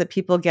certain things that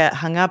people get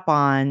hung up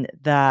on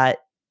that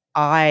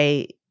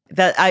I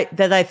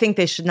think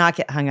they should not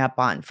get hung up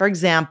on. For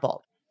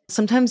example,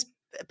 sometimes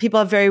people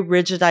have very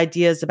rigid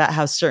ideas about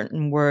how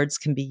certain words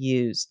can be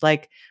used.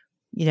 Like,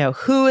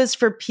 who is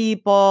for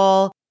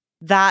people,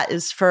 that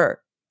is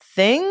for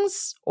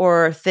things,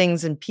 or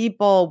things and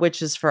people,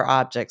 which is for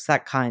objects,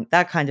 that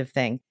kind of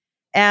thing.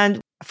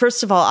 And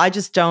first of all, I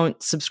just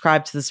don't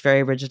subscribe to this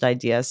very rigid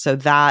idea. So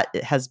that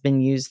has been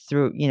used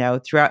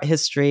throughout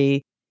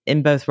history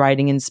in both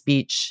writing and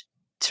speech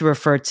to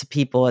refer to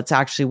people. It's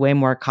actually way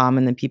more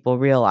common than people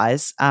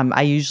realize.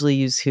 I usually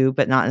use who,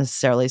 but not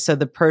necessarily. So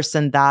the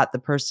person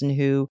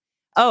who,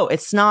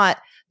 it's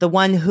not the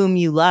one whom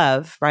you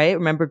love, right?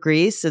 Remember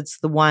Greece? It's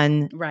the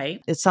one,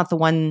 right? It's not the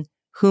one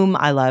whom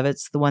I love.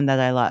 It's the one that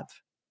I love.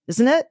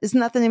 Isn't it? Isn't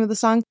that the name of the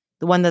song?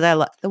 The one that I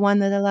love. The one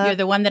that I love. You're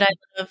the one that I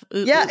love.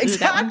 Ooh, yeah, ooh,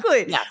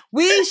 exactly. Yeah.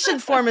 We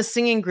should form a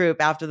singing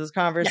group after this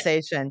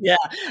conversation. Yeah,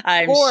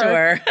 I'm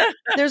sure.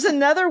 There's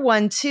another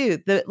one too.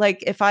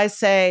 If I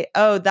say,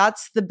 "Oh,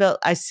 that's the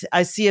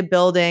I see a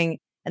building,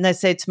 and I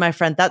say to my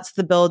friend, "That's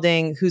the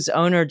building whose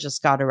owner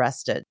just got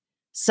arrested."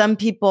 Some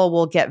people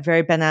will get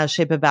very bent out of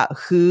shape about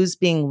who's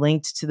being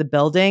linked to the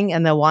building,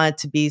 and they'll want it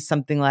to be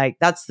something like,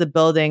 "That's the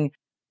building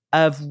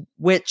of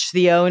which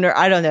the owner,"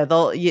 I don't know,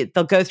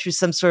 they'll go through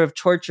some sort of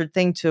tortured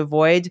thing to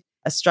avoid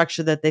a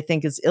structure that they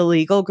think is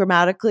illegal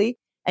grammatically.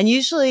 And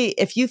usually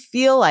if you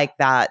feel like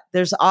that,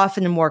 there's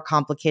often a more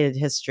complicated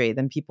history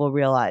than people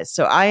realize.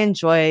 So I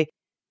enjoy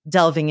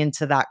delving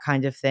into that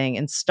kind of thing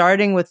and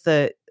starting with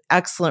the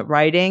excellent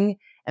writing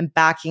and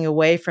backing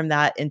away from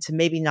that into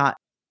maybe not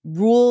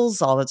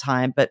rules all the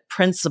time, but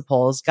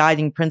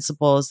guiding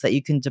principles that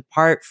you can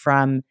depart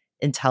from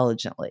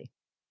intelligently.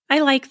 I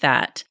like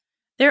that.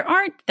 There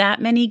aren't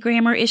that many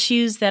grammar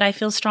issues that I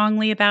feel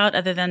strongly about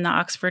other than the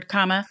Oxford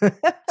comma.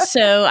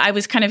 So I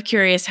was kind of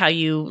curious how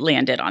you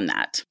landed on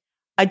that.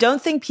 I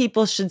don't think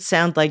people should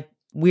sound like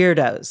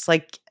weirdos.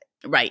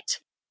 Right.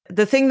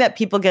 The thing that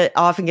people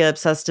often get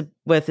obsessed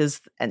with is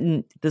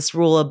this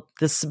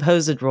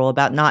supposed rule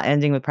about not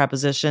ending with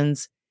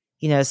prepositions.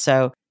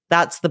 So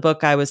that's the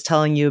book I was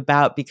telling you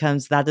about,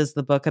 because that is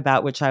the book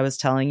about which I was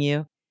telling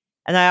you.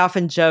 And I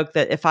often joke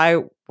that if I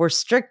were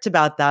strict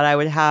about that, I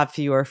would have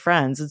fewer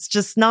friends. It's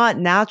just not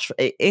natural.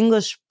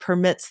 English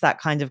permits that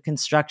kind of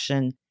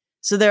construction.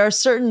 So there are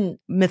certain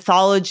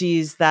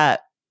mythologies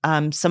that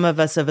some of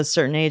us of a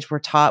certain age were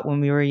taught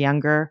when we were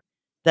younger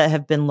that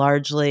have been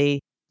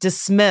largely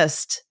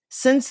dismissed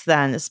since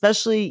then.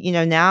 Especially,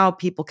 now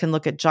people can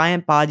look at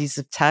giant bodies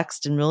of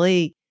text and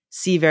really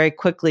see very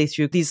quickly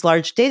through these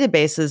large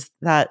databases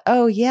that,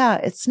 oh yeah,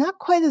 it's not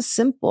quite as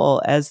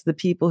simple as the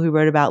people who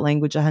wrote about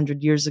language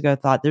 100 years ago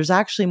thought. There's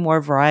actually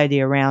more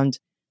variety around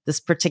this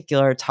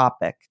particular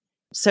topic.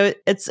 So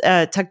it's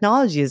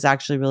technology has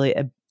actually really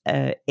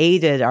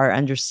aided our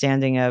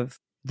understanding of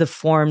the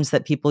forms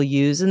that people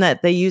use and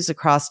that they use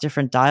across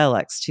different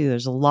dialects too.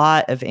 There's a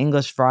lot of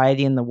English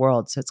variety in the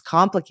world. So it's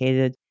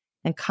complicated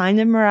and kind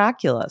of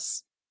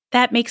miraculous.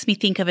 That makes me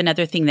think of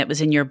another thing that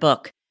was in your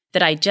book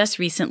that I just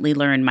recently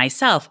learned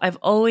myself. I've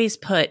always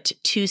put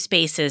 2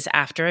 spaces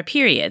after a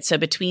period. So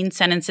between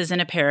sentences in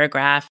a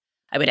paragraph,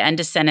 I would end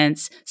a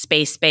sentence,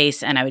 space,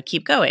 space, and I would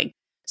keep going.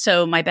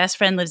 So my best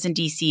friend lives in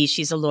DC.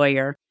 She's a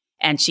lawyer,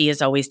 and she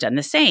has always done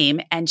the same.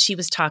 And she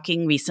was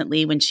talking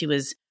recently when she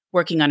was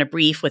working on a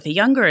brief with a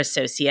younger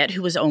associate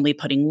who was only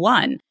putting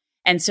 1.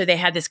 And so they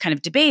had this kind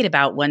of debate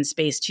about 1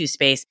 space, 2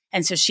 space.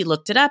 And so she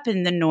looked it up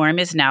and the norm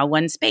is now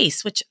 1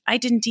 space, which I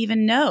didn't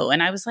even know.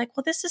 And I was like,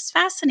 well, this is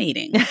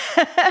fascinating.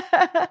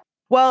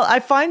 Well, I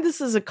find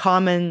this is a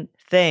common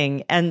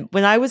thing. And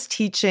when I was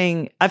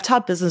teaching, I've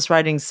taught business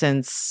writing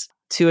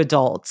to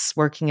adults,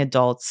 working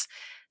adults,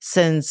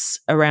 since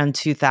around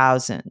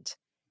 2000.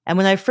 And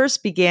when I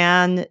first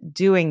began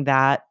doing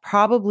that,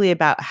 probably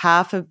about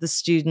half of the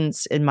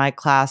students in my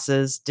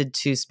classes did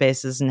 2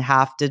 spaces and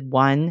half did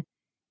 1.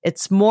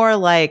 It's more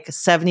like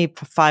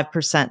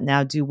 75%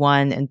 now do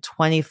 1 and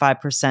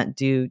 25%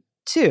 do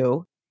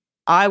 2.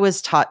 I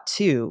was taught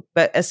 2,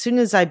 but as soon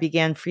as I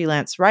began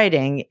freelance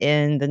writing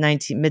in the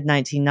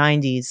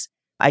mid-1990s,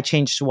 I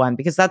changed to 1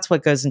 because that's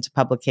what goes into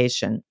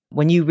publication.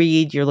 When you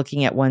read, you're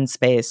looking at 1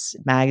 space,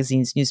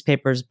 magazines,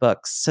 newspapers,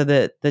 books. So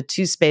the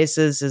 2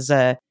 spaces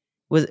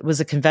was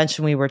a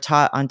convention we were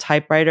taught on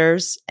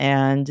typewriters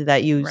and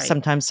that you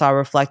sometimes saw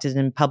reflected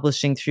in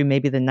publishing through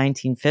maybe the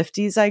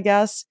 1950s, I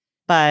guess.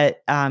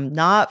 But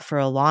not for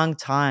a long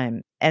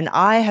time. And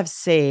I have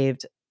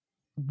saved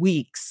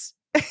weeks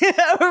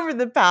over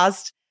the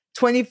past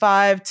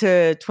 25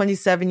 to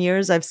 27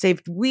 years. I've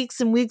saved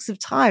weeks and weeks of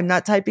time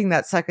not typing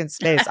that second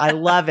space. I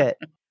love it.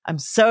 I'm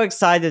so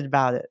excited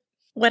about it.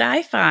 What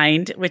I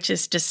find, which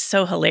is just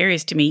so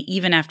hilarious to me,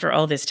 even after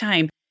all this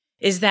time,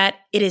 is that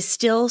it is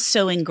still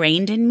so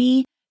ingrained in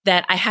me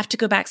that I have to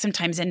go back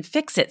sometimes and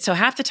fix it. So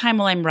half the time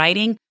while I'm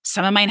writing,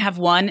 some of mine have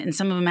 1 and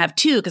some of them have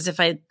 2, because if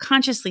I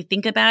consciously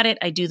think about it,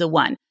 I do the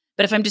 1.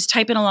 But if I'm just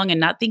typing along and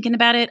not thinking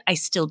about it, I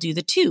still do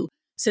the 2.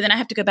 So then I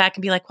have to go back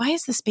and be like, why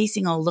is the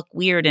spacing all look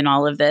weird in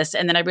all of this?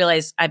 And then I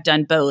realize I've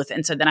done both.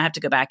 And so then I have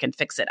to go back and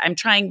fix it. I'm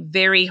trying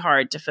very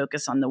hard to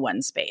focus on the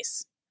 1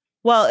 space.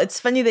 Well, it's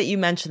funny that you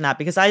mentioned that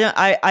because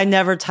I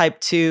never type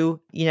 2,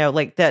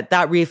 like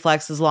that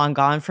reflex is long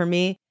gone for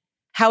me.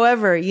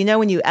 However,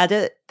 when you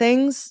edit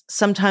things,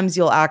 sometimes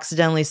you'll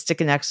accidentally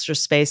stick an extra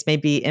space,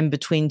 maybe in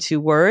between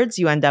 2 words.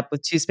 You end up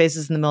with 2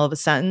 spaces in the middle of a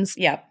sentence.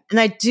 Yeah. And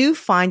I do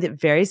find it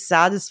very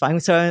satisfying.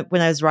 So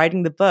when I was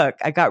writing the book,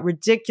 I got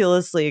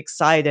ridiculously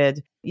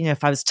excited.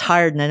 If I was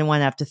tired and I didn't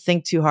want to have to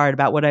think too hard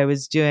about what I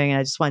was doing, and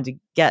I just wanted to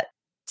get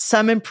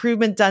some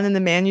improvement done in the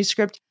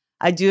manuscript,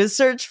 I do a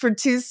search for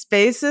 2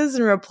 spaces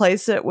and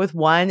replace it with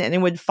 1. And it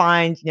would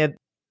find,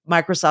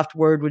 Microsoft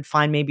Word would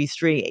find maybe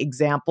 3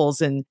 examples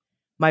in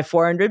my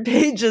 400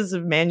 pages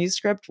of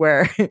manuscript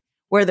where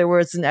there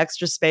was an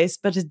extra space,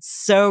 but it's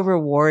so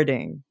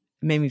rewarding.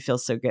 It made me feel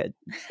so good.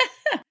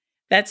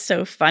 That's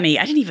so funny.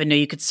 I didn't even know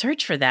you could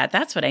search for that.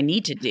 That's what I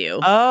need to do.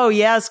 Oh,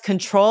 yes.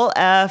 Control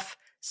F,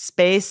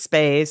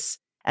 space,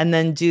 and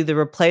then do the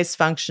replace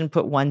function,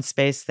 put 1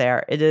 space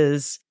there. It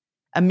is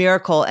a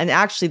miracle. And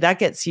actually that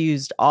gets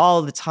used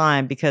all the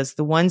time because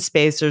the 1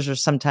 spacers are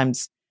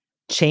sometimes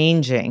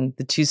changing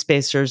the 2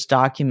 spacers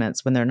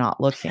documents when they're not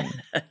looking.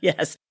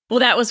 Yes. Well,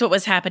 that was what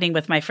was happening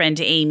with my friend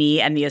Amy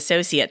and the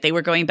associate. They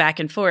were going back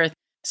and forth.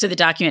 So the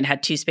document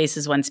had 2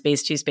 spaces, 1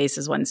 space, 2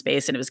 spaces, 1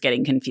 space, and it was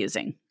getting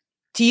confusing.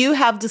 Do you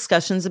have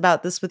discussions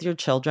about this with your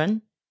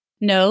children?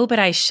 No, but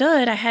I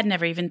should. I had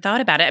never even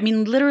thought about it. I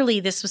mean, literally,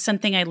 this was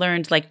something I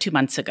learned like 2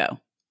 months ago.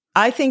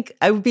 I think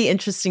it would be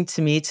interesting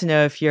to me to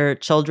know if your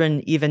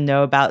children even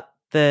know about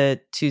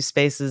the 2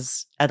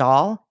 spaces at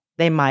all.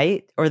 They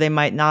might, or they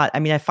might not.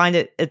 I mean, I find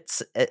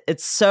it's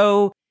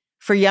so,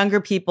 for younger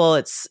people,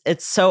 it's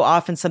so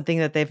often something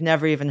that they've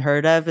never even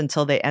heard of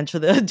until they enter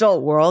the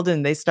adult world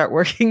and they start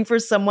working for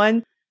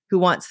someone who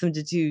wants them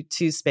to do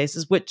 2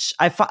 spaces, which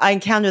I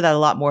encounter that a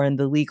lot more in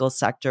the legal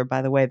sector,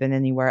 by the way, than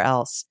anywhere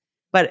else.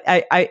 But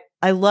I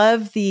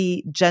love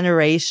the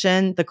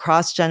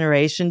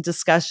cross-generation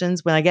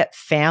discussions. When I get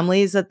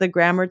families at the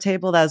grammar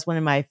table, that is one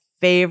of my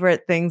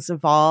favorite things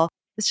of all.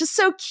 It's just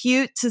so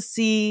cute to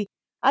see,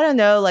 I don't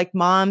know, like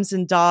moms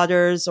and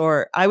daughters,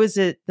 or I was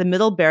at the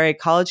Middlebury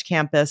College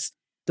campus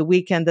the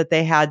weekend that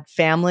they had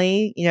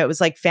family. It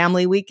was like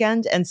family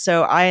weekend. And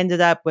so I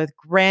ended up with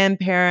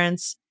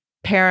grandparents,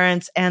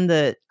 parents, and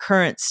the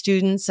current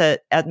students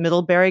at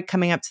Middlebury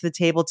coming up to the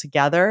table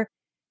together.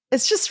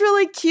 It's just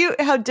really cute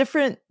how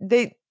different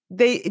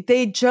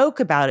they joke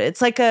about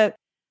it.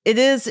 It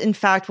is, in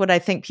fact, what I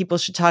think people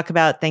should talk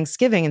about at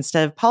Thanksgiving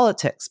instead of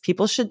politics.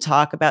 People should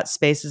talk about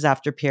spaces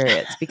after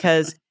periods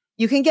because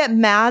you can get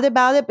mad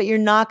about it, but you're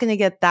not going to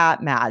get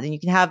that mad. And you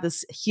can have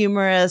this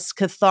humorous,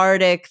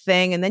 cathartic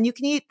thing, and then you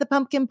can eat the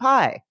pumpkin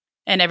pie.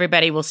 And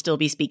everybody will still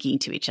be speaking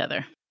to each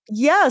other.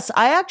 Yes,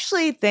 I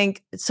actually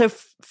think so.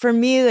 For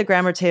me, the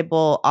Grammar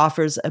Table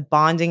offers a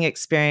bonding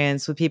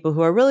experience with people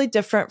who are really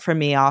different from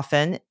me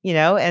often,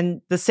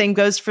 and the same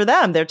goes for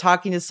them. They're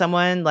talking to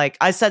someone like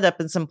I set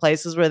up in some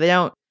places where they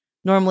don't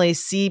normally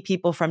see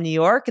people from New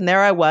York. And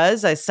there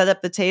I set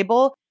up the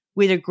table.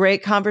 We had a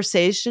great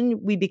conversation.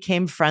 We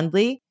became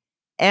friendly.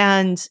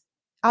 And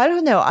I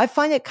don't know, I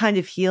find it kind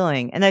of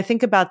healing. And I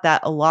think about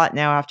that a lot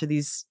now after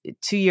these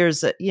 2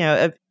 years,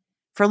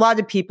 for a lot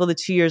of people, the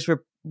 2 years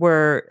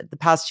were the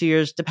past 2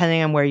 years,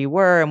 depending on where you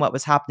were and what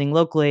was happening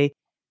locally,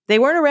 they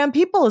weren't around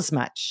people as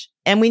much.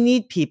 And we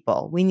need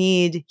people. We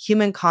need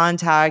human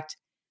contact.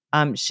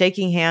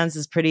 Shaking hands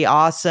is pretty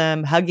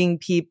awesome. Hugging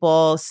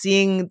people,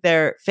 seeing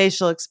their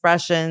facial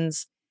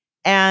expressions,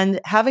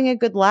 and having a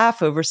good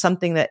laugh over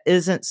something that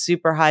isn't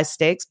super high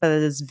stakes, but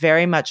it is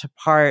very much a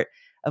part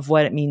of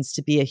what it means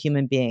to be a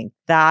human being.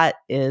 That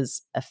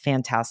is a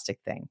fantastic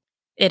thing.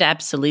 It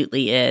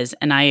absolutely is.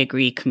 And I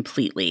agree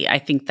completely. I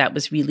think that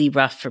was really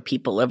rough for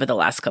people over the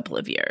last couple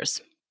of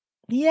years.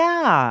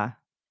 Yeah.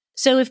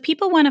 So if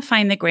people want to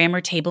find the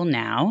Grammar Table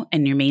now,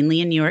 and you're mainly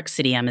in New York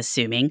City, I'm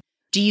assuming,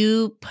 do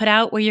you put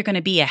out where you're going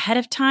to be ahead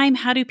of time?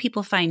 How do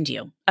people find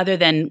you other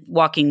than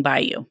walking by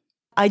you?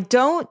 I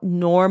don't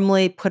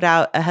normally put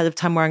out ahead of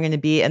time where I'm going to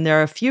be. And there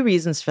are a few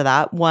reasons for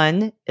that.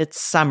 One, it's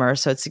summer,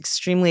 so it's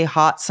extremely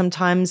hot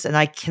sometimes. And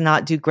I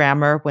cannot do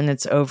grammar when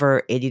it's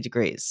over 80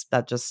 degrees.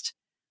 That just,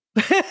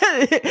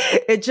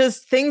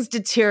 things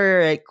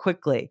deteriorate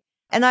quickly.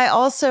 And I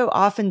also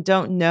often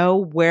don't know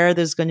where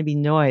there's going to be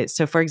noise.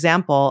 So for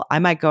example, I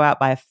might go out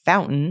by a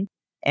fountain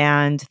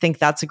and think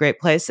that's a great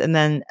place. And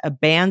then a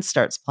band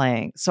starts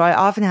playing. So I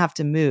often have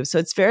to move. So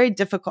it's very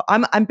difficult.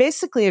 I'm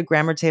basically a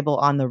Grammar Table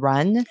on the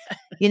run,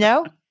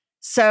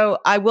 So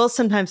I will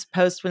sometimes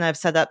post when I've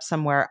set up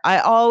somewhere. I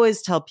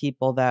always tell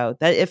people though,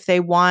 that if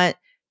they want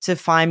to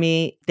find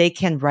me, they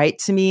can write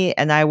to me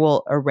and I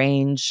will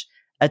arrange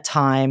a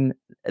time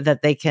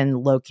that they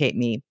can locate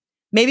me.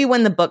 Maybe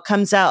when the book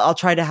comes out, I'll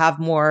try to have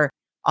more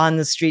on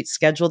the street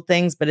scheduled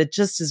things, but it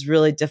just is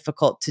really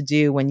difficult to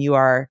do when you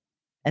are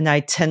an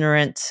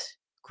itinerant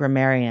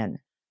grammarian.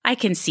 I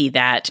can see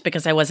that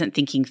because I wasn't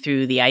thinking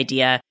through the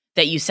idea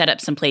that you set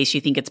up someplace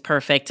you think it's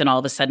perfect and all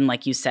of a sudden,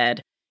 like you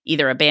said,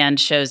 either a band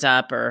shows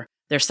up or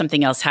there's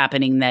something else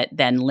happening that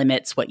then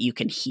limits what you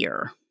can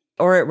hear.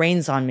 Or it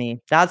rains on me.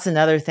 That's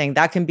another thing.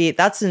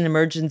 That's an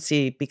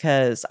emergency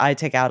because I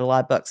take out a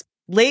lot of books.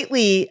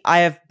 Lately, I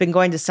have been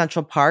going to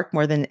Central Park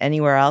more than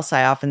anywhere else.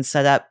 I often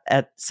set up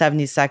at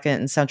 72nd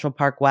and Central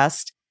Park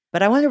West,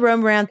 but I want to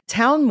roam around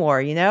town more.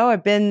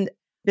 I've been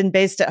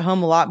based at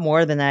home a lot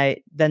more than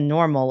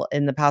normal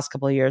in the past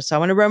couple of years. So I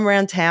want to roam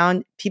around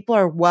town. People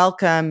are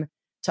welcome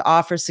to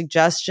offer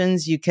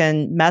suggestions. You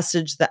can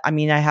message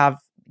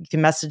you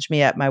can message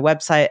me at my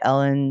website,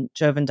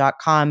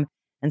 ellenjoven.com,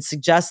 and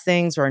suggest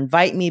things or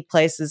invite me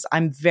places.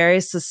 I'm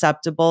very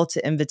susceptible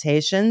to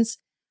invitations.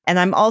 And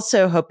I'm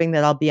also hoping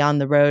that I'll be on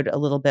the road a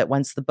little bit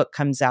once the book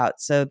comes out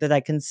so that I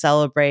can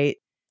celebrate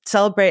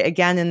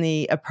again in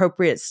the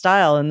appropriate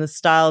style, in the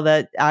style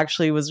that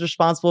actually was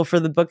responsible for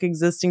the book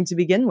existing to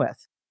begin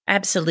with.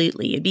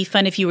 Absolutely. It'd be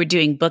fun if you were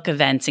doing book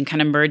events and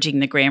kind of merging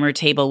the Grammar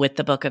Table with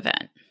the book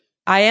event.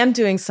 I am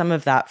doing some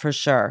of that for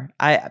sure.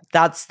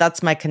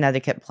 That's my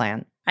Connecticut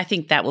plan. I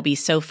think that will be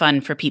so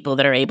fun for people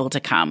that are able to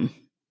come.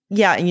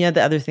 Yeah. And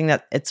the other thing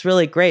that it's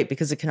really great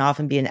because it can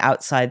often be an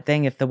outside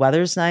thing if the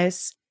weather's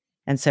nice.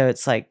 And so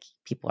it's like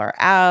people are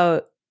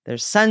out,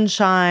 there's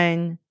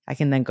sunshine. I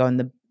can then go in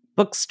the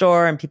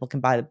bookstore and people can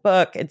buy the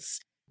book. It's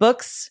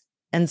books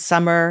and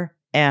summer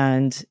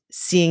and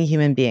seeing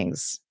human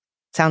beings.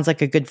 Sounds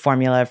like a good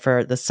formula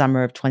for the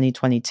summer of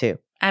 2022.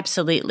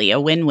 Absolutely.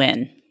 A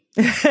win-win.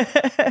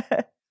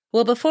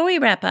 Well, before we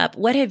wrap up,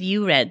 what have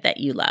you read that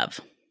you love?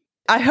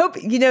 I hope,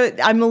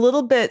 I'm a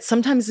little bit,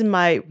 sometimes in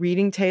my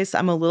reading taste,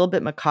 I'm a little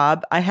bit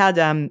macabre. I had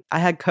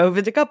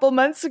COVID a couple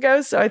months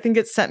ago, so I think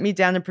it sent me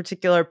down a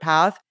particular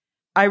path.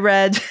 I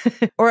read,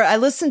 I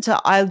listen to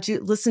a lot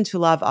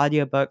of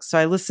audiobooks. So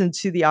I listened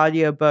to the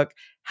audiobook,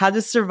 How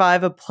to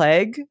Survive a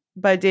Plague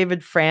by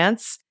David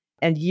France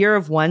and Year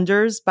of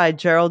Wonders by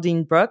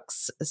Geraldine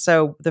Brooks.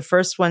 So the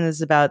first one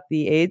is about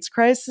the AIDS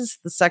crisis.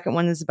 The second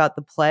one is about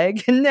the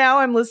plague. And now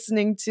I'm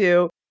listening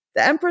to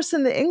The Empress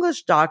and the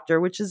English Doctor,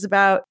 which is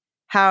about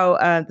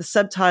how the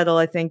subtitle,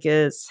 I think,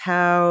 is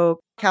How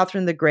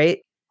Catherine the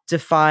Great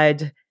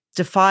defied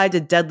a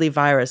deadly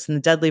virus. And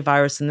the deadly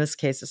virus in this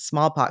case is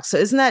smallpox. So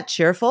isn't that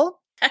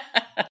cheerful?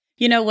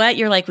 You know what?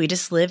 You're like, we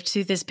just lived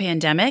through this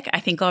pandemic. I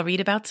think I'll read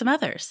about some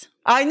others.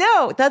 I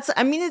know.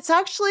 It's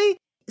actually,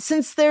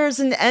 since there's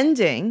an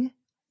ending,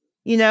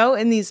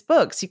 in these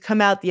books, you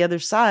come out the other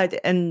side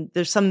and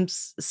there's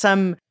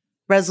some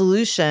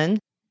resolution.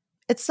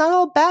 It's not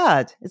all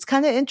bad. It's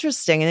kind of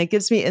interesting, and it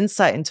gives me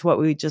insight into what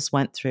we just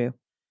went through.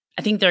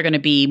 I think there are going to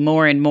be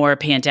more and more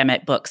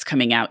pandemic books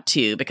coming out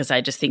too, because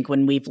I just think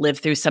when we've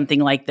lived through something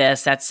like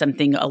this, that's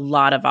something a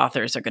lot of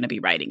authors are going to be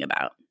writing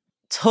about.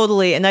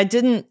 Totally. And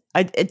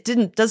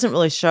it doesn't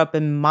really show up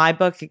in my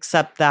book,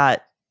 except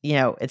that,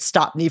 it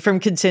stopped me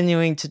from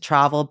continuing to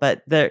travel.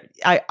 But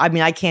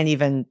I can't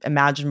even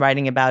imagine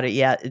writing about it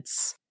yet.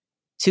 It's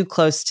too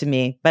close to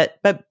me. But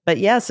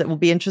yes, it will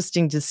be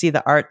interesting to see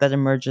the art that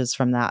emerges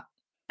from that.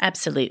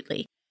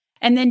 Absolutely.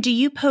 And then do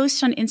you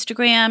post on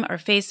Instagram or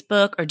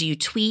Facebook, or do you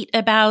tweet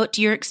about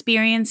your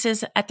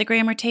experiences at the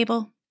grammar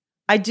table?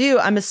 I do.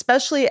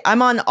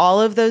 I'm on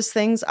all of those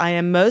things. I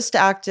am most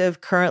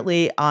active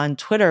currently on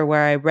Twitter,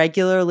 where I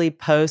regularly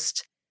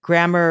post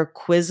grammar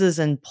quizzes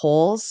and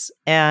polls,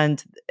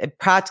 and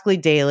practically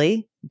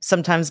daily,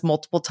 sometimes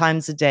multiple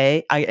times a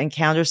day, I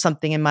encounter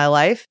something in my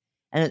life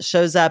and it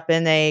shows up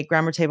in a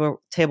grammar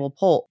table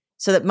poll.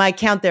 So that my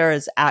account there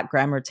is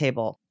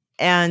 @GrammarTable.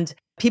 And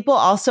people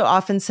also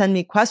often send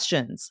me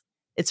questions.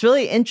 It's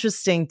really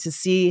interesting to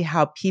see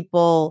how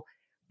people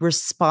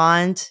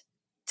respond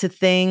to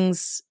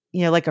things,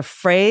 like a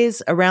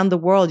phrase around the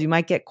world. You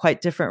might get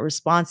quite different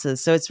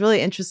responses. So it's really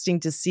interesting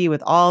to see,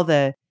 with all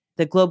the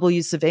global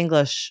use of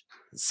English,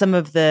 some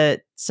of the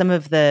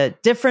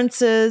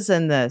differences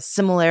and the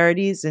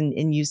similarities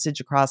in usage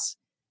across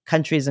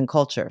countries and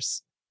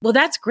cultures. Well,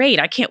 that's great.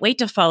 I can't wait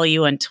to follow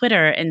you on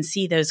Twitter and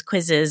see those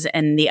quizzes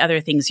and the other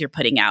things you're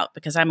putting out,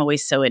 because I'm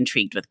always so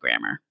intrigued with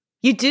grammar.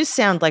 You do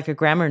sound like a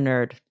grammar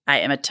nerd. I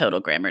am a total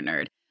grammar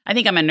nerd. I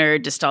think I'm a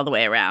nerd just all the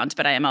way around,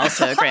 but I am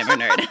also a grammar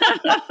nerd.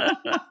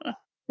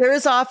 There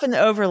is often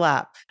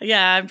overlap.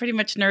 Yeah, I'm pretty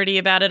much nerdy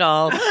about it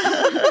all.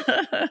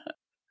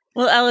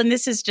 Well, Ellen,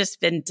 this has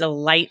just been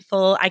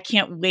delightful. I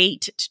can't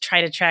wait to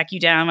try to track you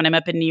down when I'm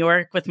up in New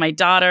York with my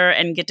daughter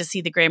and get to see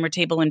the grammar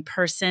table in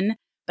person.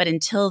 But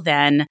until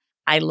then,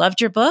 I loved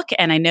your book,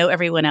 and I know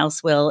everyone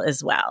else will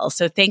as well.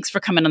 So thanks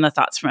for coming on the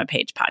Thoughts from a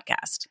Page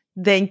podcast.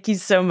 Thank you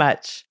so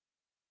much.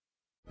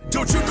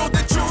 Don't you know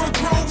that you're a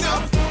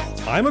grown-up?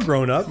 I'm a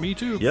grown-up. Me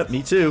too. Yep,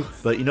 me too.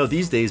 But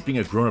these days, being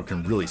a grown-up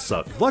can really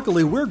suck.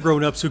 Luckily, we're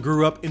grown-ups who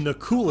grew up in the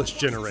coolest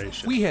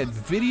generation. We had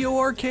video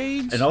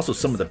arcades. And also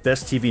some of the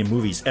best TV and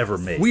movies ever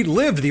made. We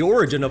lived the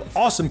origin of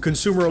awesome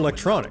consumer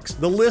electronics.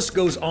 The list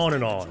goes on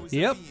and on.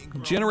 Yep,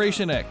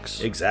 Generation X.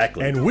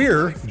 Exactly. And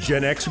we're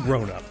Gen X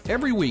grown-up.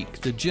 Every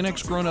week, the Gen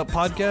X Grown Up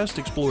podcast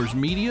explores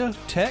media,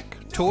 tech,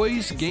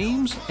 toys,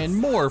 games, and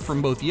more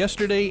from both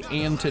yesterday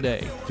and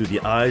today. Through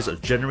the eyes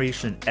of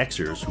Generation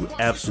Xers who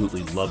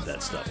absolutely love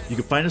that stuff. You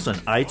can find us on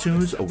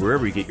iTunes or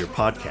wherever you get your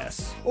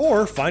podcasts.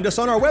 Or find us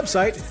on our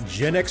website,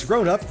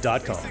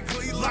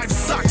 genxgrownup.com. Life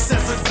sucks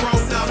as a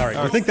grown-up. All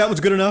right, you think that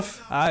was good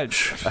enough? I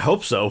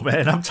hope so,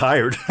 man. I'm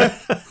tired.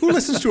 Who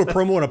listens to a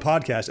promo on a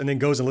podcast and then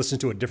goes and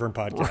listens to a different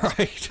podcast?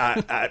 Right.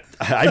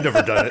 I've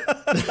never done it.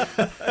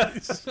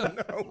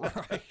 No.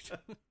 Right.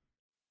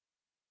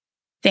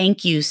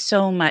 Thank you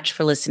so much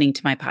for listening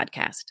to my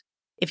podcast.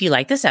 If you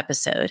like this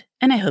episode,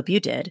 and I hope you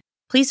did,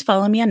 please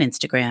follow me on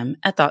Instagram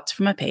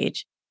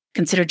 @ThoughtsFromAPage.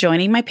 Consider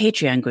joining my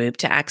Patreon group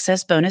to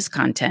access bonus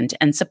content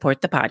and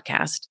support the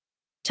podcast.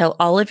 Tell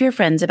all of your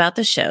friends about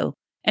the show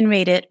and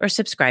rate it or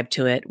subscribe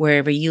to it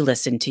wherever you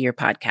listen to your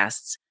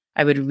podcasts.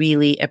 I would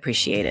really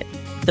appreciate it.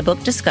 The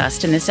book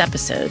discussed in this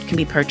episode can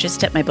be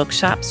purchased at my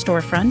bookshop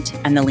storefront,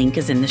 and the link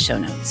is in the show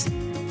notes.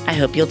 I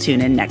hope you'll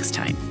tune in next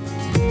time.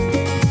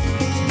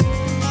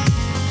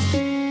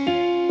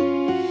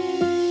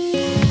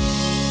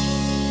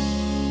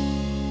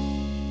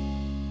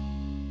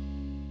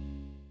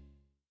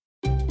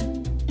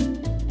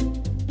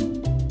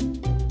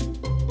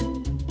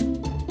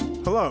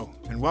 Hello,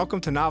 and welcome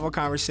to Novel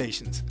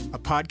Conversations, a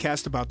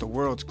podcast about the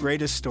world's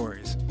greatest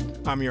stories.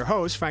 I'm your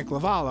host, Frank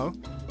Lavallo,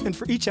 and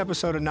for each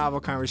episode of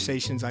Novel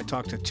Conversations, I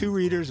talk to two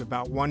readers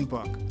about one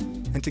book.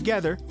 And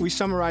together, we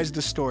summarize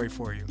the story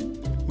for you.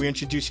 We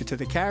introduce you to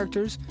the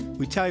characters,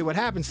 we tell you what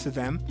happens to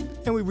them,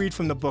 and we read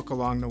from the book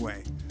along the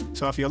way.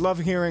 So if you love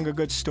hearing a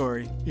good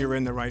story, you're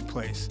in the right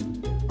place.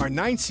 Our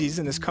 9th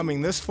season is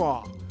coming this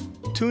fall.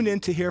 Tune in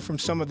to hear from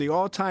some of the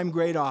all-time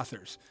great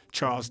authors,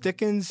 Charles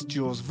Dickens,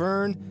 Jules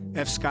Verne,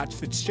 F. Scott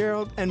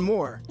Fitzgerald, and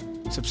more.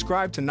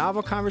 Subscribe to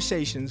Novel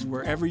Conversations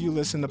wherever you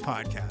listen to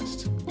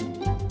podcasts.